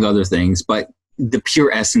 among other things, but the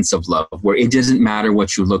pure essence of love, where it doesn't matter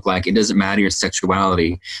what you look like, it doesn't matter your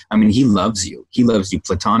sexuality. I mean, he loves you. He loves you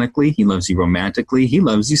platonically. He loves you romantically. He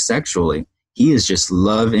loves you sexually. He is just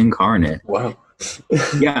love incarnate. Wow.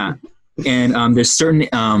 Yeah. And there's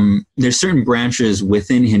certain branches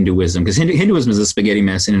within Hinduism, because Hinduism is a spaghetti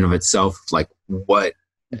mess in and of itself, like what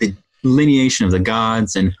the lineation of the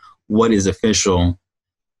gods and what is official.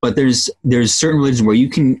 But there's certain religions where you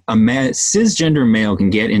can, a cisgender male can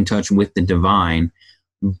get in touch with the divine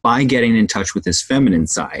by getting in touch with his feminine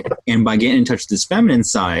side. And by getting in touch with his feminine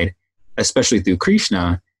side, especially through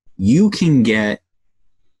Krishna, you can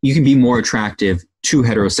be more attractive to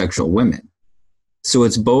heterosexual women. So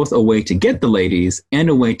it's both a way to get the ladies and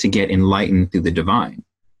a way to get enlightened through the divine.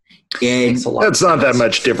 And that's not that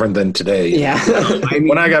much different than today. Yeah. I mean,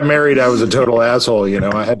 when I got married, I was a total asshole. You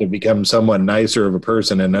know, I had to become somewhat nicer of a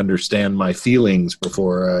person and understand my feelings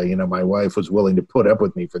before, my wife was willing to put up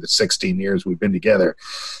with me for the 16 years we've been together.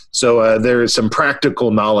 So there is some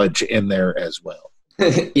practical knowledge in there as well.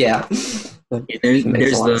 Yeah. There's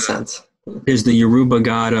a lot of sense. There's the Yoruba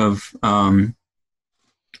god of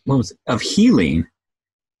of healing,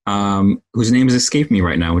 whose name has escaped me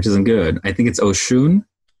right now, which isn't good. I think it's Oshun,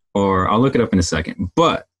 or I'll look it up in a second.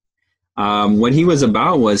 But what he was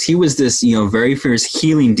about was he was this, very fierce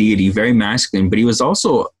healing deity, very masculine, but he was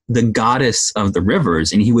also the goddess of the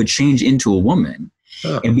rivers, and he would change into a woman.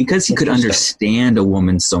 Oh, and because he could understand a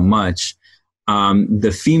woman so much,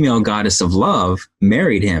 the female goddess of love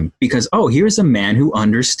married him because, here's a man who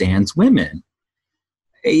understands women.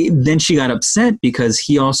 Then she got upset because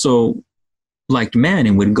he also liked men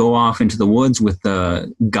and would go off into the woods with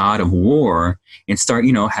the god of war and start,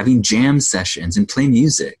 having jam sessions and play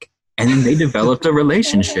music. And then they developed a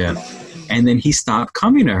relationship, and then he stopped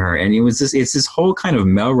coming to her. And it's this whole kind of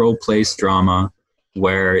Melrose Place drama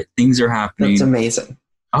where things are happening. That's amazing.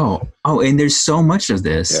 Oh, and there's so much of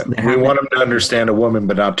this. Yeah. We want him to understand a woman,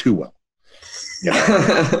 but not too well.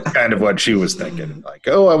 Kind of what she was thinking. Like,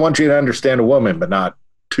 I want you to understand a woman, but not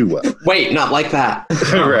too well. Wait, not like that.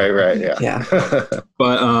 Right, yeah. Yeah.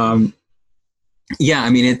 But I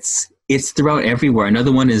mean, it's throughout everywhere.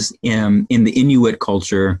 Another one is in the Inuit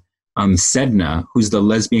culture, Sedna, who's the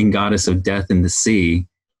lesbian goddess of death in the sea,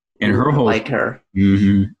 and her whole like her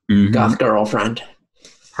mm-hmm. goth girlfriend.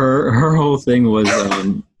 Her whole thing was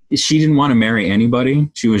she didn't want to marry anybody.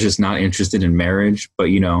 She was just not interested in marriage. But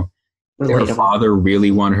her father really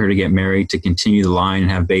wanted her to get married to continue the line and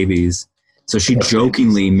have babies. So she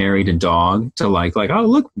jokingly married a dog to like, oh,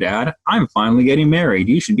 look, Dad, I'm finally getting married.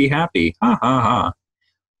 You should be happy. Ha, ha, ha.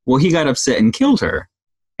 Well, he got upset and killed her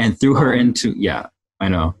and threw her into,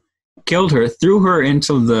 killed her, threw her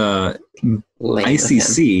into the icy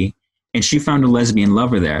sea, and she found a lesbian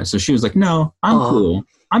lover there. So she was like, no, I'm cool.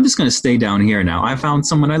 I'm just going to stay down here now. I found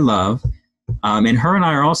someone I love. And her and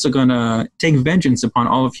I are also going to take vengeance upon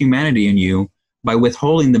all of humanity and you by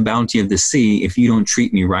withholding the bounty of the sea if you don't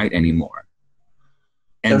treat me right anymore.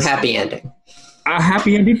 And happy ending. A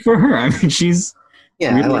happy ending for her. I mean, she's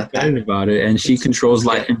Yeah, really I like excited that. about it. And she controls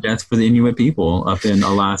life and death for the Inuit people up in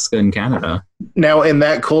Alaska and Canada. Now, in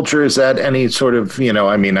that culture, is that any sort of,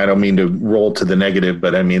 I mean, I don't mean to roll to the negative,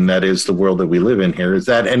 but I mean, that is the world that we live in here. Is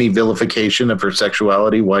that any vilification of her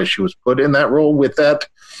sexuality, why she was put in that role with that?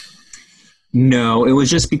 No, it was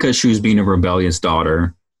just because she was being a rebellious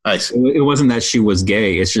daughter. I see. It wasn't that she was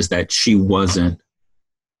gay. It's just that she wasn't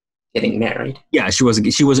Getting married. Yeah, she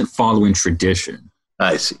wasn't following tradition.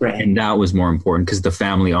 I see. Right. And that was more important because the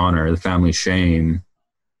family honor, the family shame.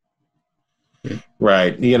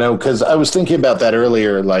 Right. Because I was thinking about that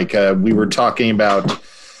earlier. Like we were talking about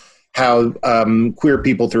how queer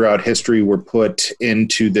people throughout history were put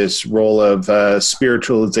into this role of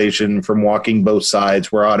spiritualization from walking both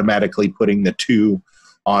sides. We're automatically putting the two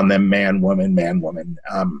on them, man, woman, man, woman.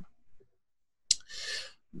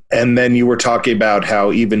 And then you were talking about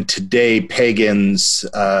how even today pagans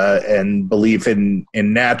and belief in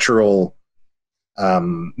natural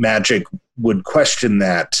magic would question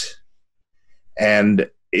that. And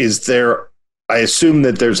I assume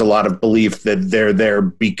that there's a lot of belief that they're there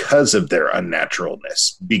because of their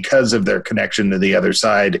unnaturalness, because of their connection to the other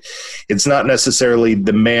side. It's not necessarily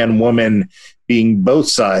the man-woman being both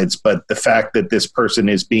sides, but the fact that this person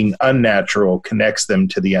is being unnatural connects them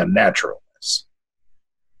to the unnaturalness.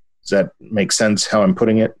 Does that make sense how I'm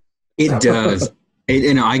putting it? It does.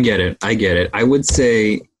 I get it. I would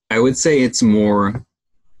say it's more,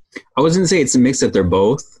 I wasn't say it's a mix that they're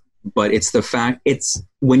both, but it's the fact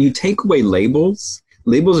when you take away labels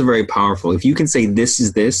are very powerful. If you can say this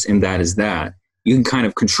is this and that is that, you can kind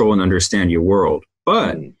of control and understand your world.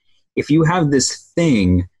 But if you have this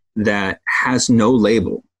thing that has no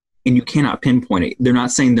label and you cannot pinpoint it, they're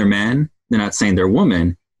not saying they're man, they're not saying they're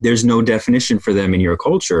woman, there's no definition for them in your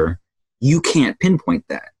culture, you can't pinpoint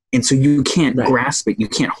that. And so you can't grasp it, you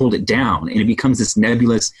can't hold it down, and it becomes this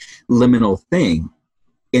nebulous liminal thing.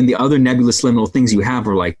 And the other nebulous liminal things you have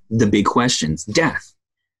are like the big questions: death,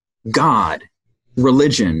 God,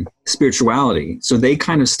 religion, spirituality. So they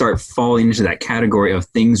kind of start falling into that category of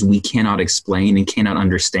things we cannot explain and cannot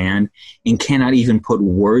understand and cannot even put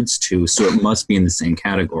words to, so it must be in the same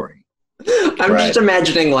category. I'm just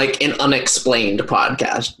imagining like an unexplained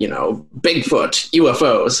podcast, Bigfoot,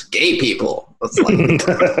 UFOs, gay people. It's like,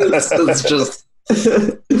 it's just.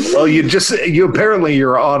 Well, you apparently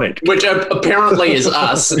you're on it. Which apparently is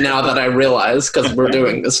us now that I realize, because we're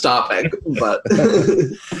doing this topic. But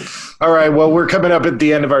all right, well, we're coming up at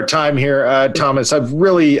the end of our time here, Thomas. I've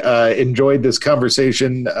really enjoyed this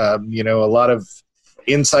conversation. A lot of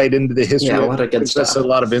insight into the history. Yeah, a lot of good stuff. A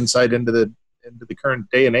lot of insight into the current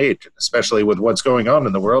day and age, especially with what's going on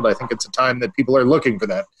in the world. I think it's a time that people are looking for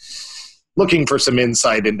that, looking for some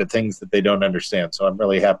insight into things that they don't understand. So I'm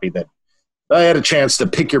really happy that I had a chance to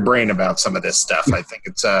pick your brain about some of this stuff. I think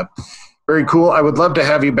it's very cool. I would love to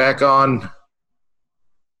have you back on. I'm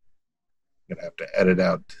going to have to edit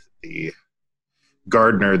out the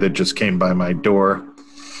gardener that just came by my door.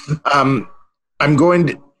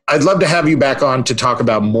 I'd love to have you back on to talk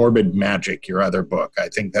about Morbid Magic, your other book. I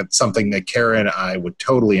think that's something that Kara and I would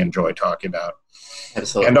totally enjoy talking about.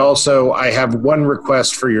 Absolutely. And also, I have one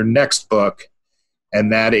request for your next book,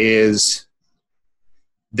 and that is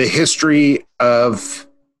the history of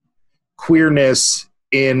queerness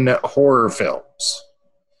in horror films.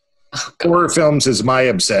 Horror films is my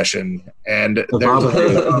obsession, and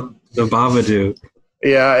the Babadook.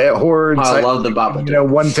 Yeah, horror. I love the Babadook.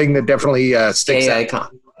 One thing that definitely sticks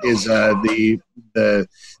out is the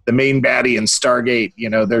main baddie in Stargate.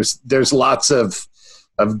 There's lots of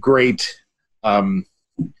great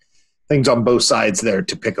things on both sides there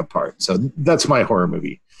to pick apart. So that's my horror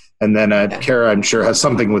movie. And then Kara, I'm sure, has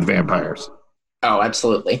something with vampires. Oh,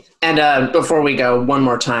 absolutely. And before we go, one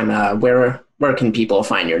more time, where can people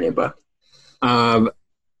find your new book? Also,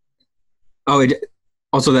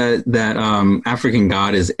 that African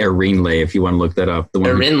god is Erinle, if you want to look that up.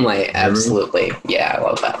 Erinle, absolutely. Yeah, I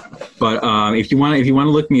love that. But if you want to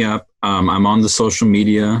look me up, I'm on the social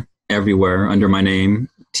media everywhere under my name,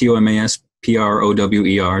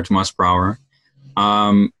 TOMASPROWER, Tomas Prower.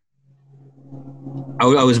 I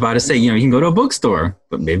was about to say, you can go to a bookstore,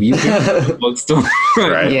 but maybe you can go to a bookstore.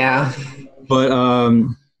 Right. Yeah. But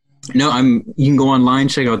no, you can go online,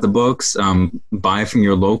 check out the books, buy from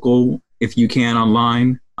your local if you can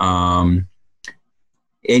online. And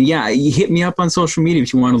yeah, you hit me up on social media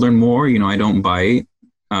if you want to learn more. I don't bite.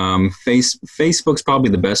 Facebook's probably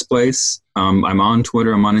the best place. I'm on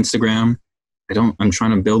Twitter, I'm on Instagram. I'm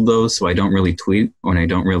trying to build those, so I don't really tweet when I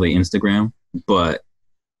don't really Instagram, but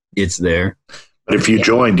it's there. But if you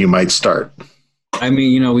joined, you might start. I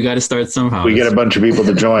mean, we got to start somehow. We get a bunch of people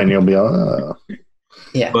to join, you'll be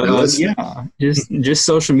Yeah. But yeah, just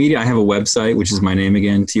social media. I have a website, which is my name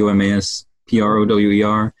again,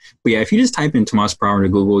 TomasPrower. But yeah, if you just type in Tomas Prower to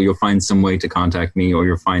Google, you'll find some way to contact me, or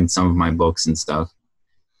you'll find some of my books and stuff.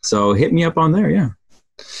 So hit me up on there. Yeah.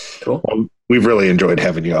 Cool. Well, we've really enjoyed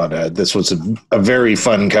having you on. This was a very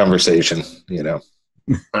fun conversation,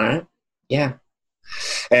 All right. Yeah.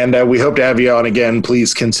 And we hope to have you on again.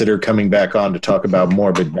 Please consider coming back on to talk about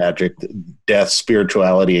morbid magic, death,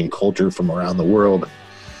 spirituality, and culture from around the world.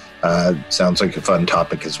 Sounds like a fun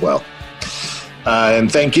topic as well.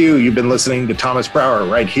 And thank you. You've been listening to Tomas Prower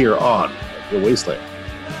right here on The Wasteland.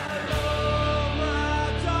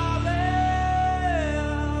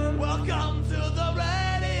 Welcome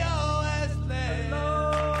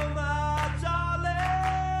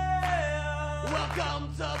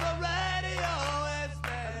to the